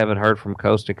 We still haven't heard from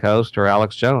Coast to Coast or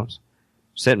Alex Jones.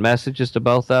 Sent messages to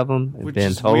both of them. Which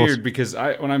is weird because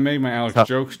when I made my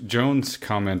Alex Jones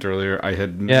comment earlier, I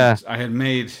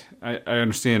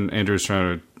understand Andrew's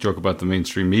trying to joke about the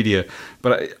mainstream media,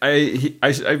 but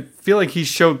I feel like he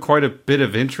showed quite a bit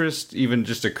of interest, even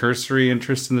just a cursory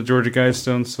interest in the Georgia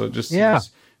Guidestones. So it just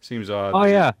seems odd. Oh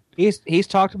yeah, he's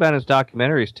talked about his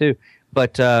documentaries too,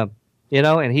 but and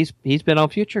he's been on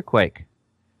Future Quake.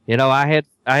 I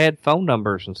had phone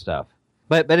numbers and stuff.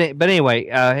 But anyway,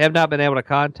 I have not been able to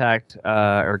contact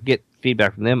or get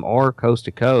feedback from them or Coast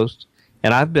to Coast.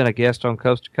 And I've been a guest on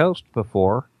Coast to Coast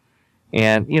before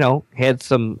and, had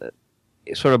some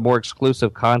sort of more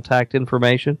exclusive contact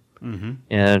information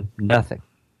and nothing.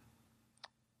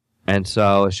 And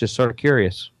so it's just sort of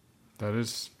curious. That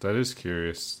is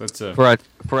curious. That's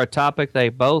for a topic they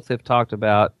both have talked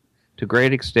about to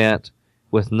great extent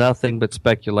with nothing but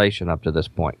speculation up to this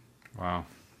point. Wow.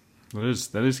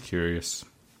 That is curious.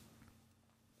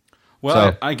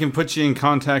 Well, I can put you in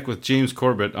contact with James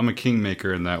Corbett. I'm a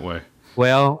kingmaker in that way.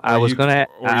 Well, I was going to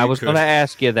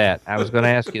ask you that. I was going to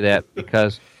ask you that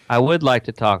because I would like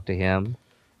to talk to him.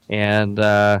 And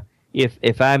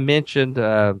if I mentioned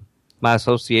my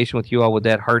association with you all, would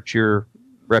that hurt your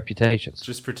reputations?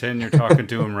 Just pretend you're talking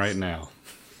to him right now.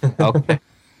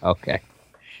 Okay.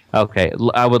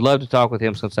 I would love to talk with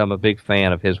him since I'm a big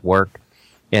fan of his work,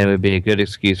 and it would be a good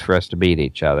excuse for us to meet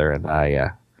each other. And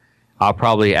I'll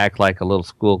probably act like a little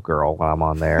schoolgirl while I'm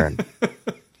on there and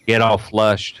get all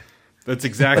flushed. That's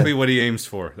exactly what he aims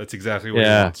for. That's exactly what he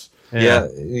wants. Yeah,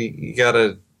 you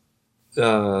gotta,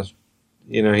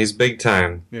 he's big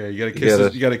time. Yeah, you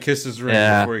gotta kiss his ring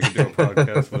before you can do a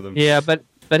podcast with him. Yeah, but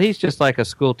he's just like a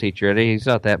school teacher, and he's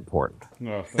not that important.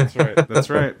 No, that's right.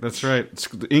 That's right.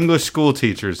 English school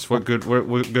teachers. What good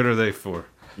are they for?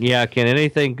 Yeah, can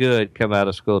anything good come out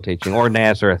of school teaching or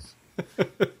Nazareth?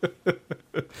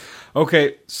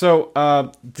 Okay,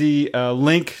 so the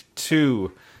link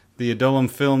to the Adullam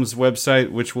Films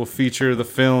website, which will feature the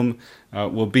film,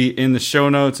 will be in the show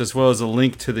notes, as well as a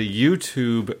link to the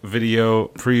YouTube video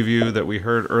preview that we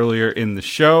heard earlier in the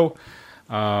show.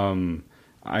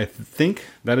 I think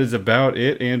that is about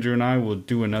it. Andrew and I will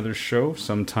do another show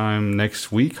sometime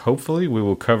next week. Hopefully, we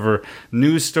will cover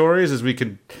news stories as we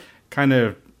could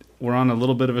we're on a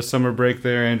little bit of a summer break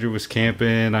there. Andrew was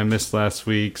camping. I missed last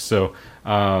week. So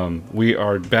we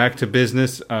are back to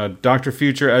business. Dr.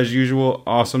 Future, as usual,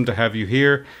 awesome to have you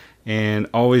here, and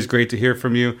always great to hear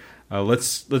from you.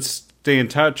 Let's stay in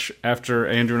touch after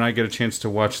Andrew and I get a chance to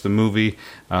watch the movie.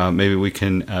 Maybe we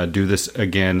can do this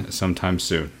again sometime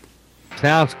soon.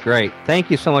 Sounds great.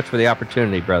 Thank you so much for the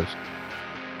opportunity, brothers.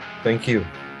 Thank you.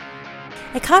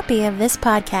 A copy of this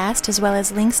podcast, as well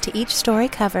as links to each story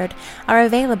covered, are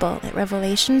available at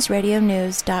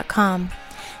revelationsradionews.com.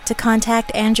 To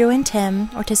contact Andrew and Tim,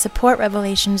 or to support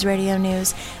Revelations Radio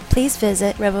News, please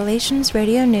visit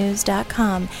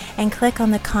revelationsradionews.com and click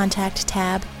on the Contact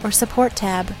tab or Support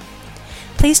tab.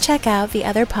 Please check out the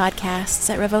other podcasts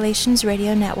at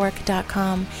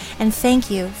revelationsradionetwork.com, and thank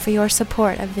you for your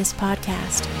support of this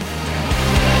podcast.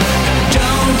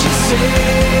 Don't you say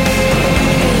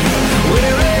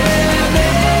we're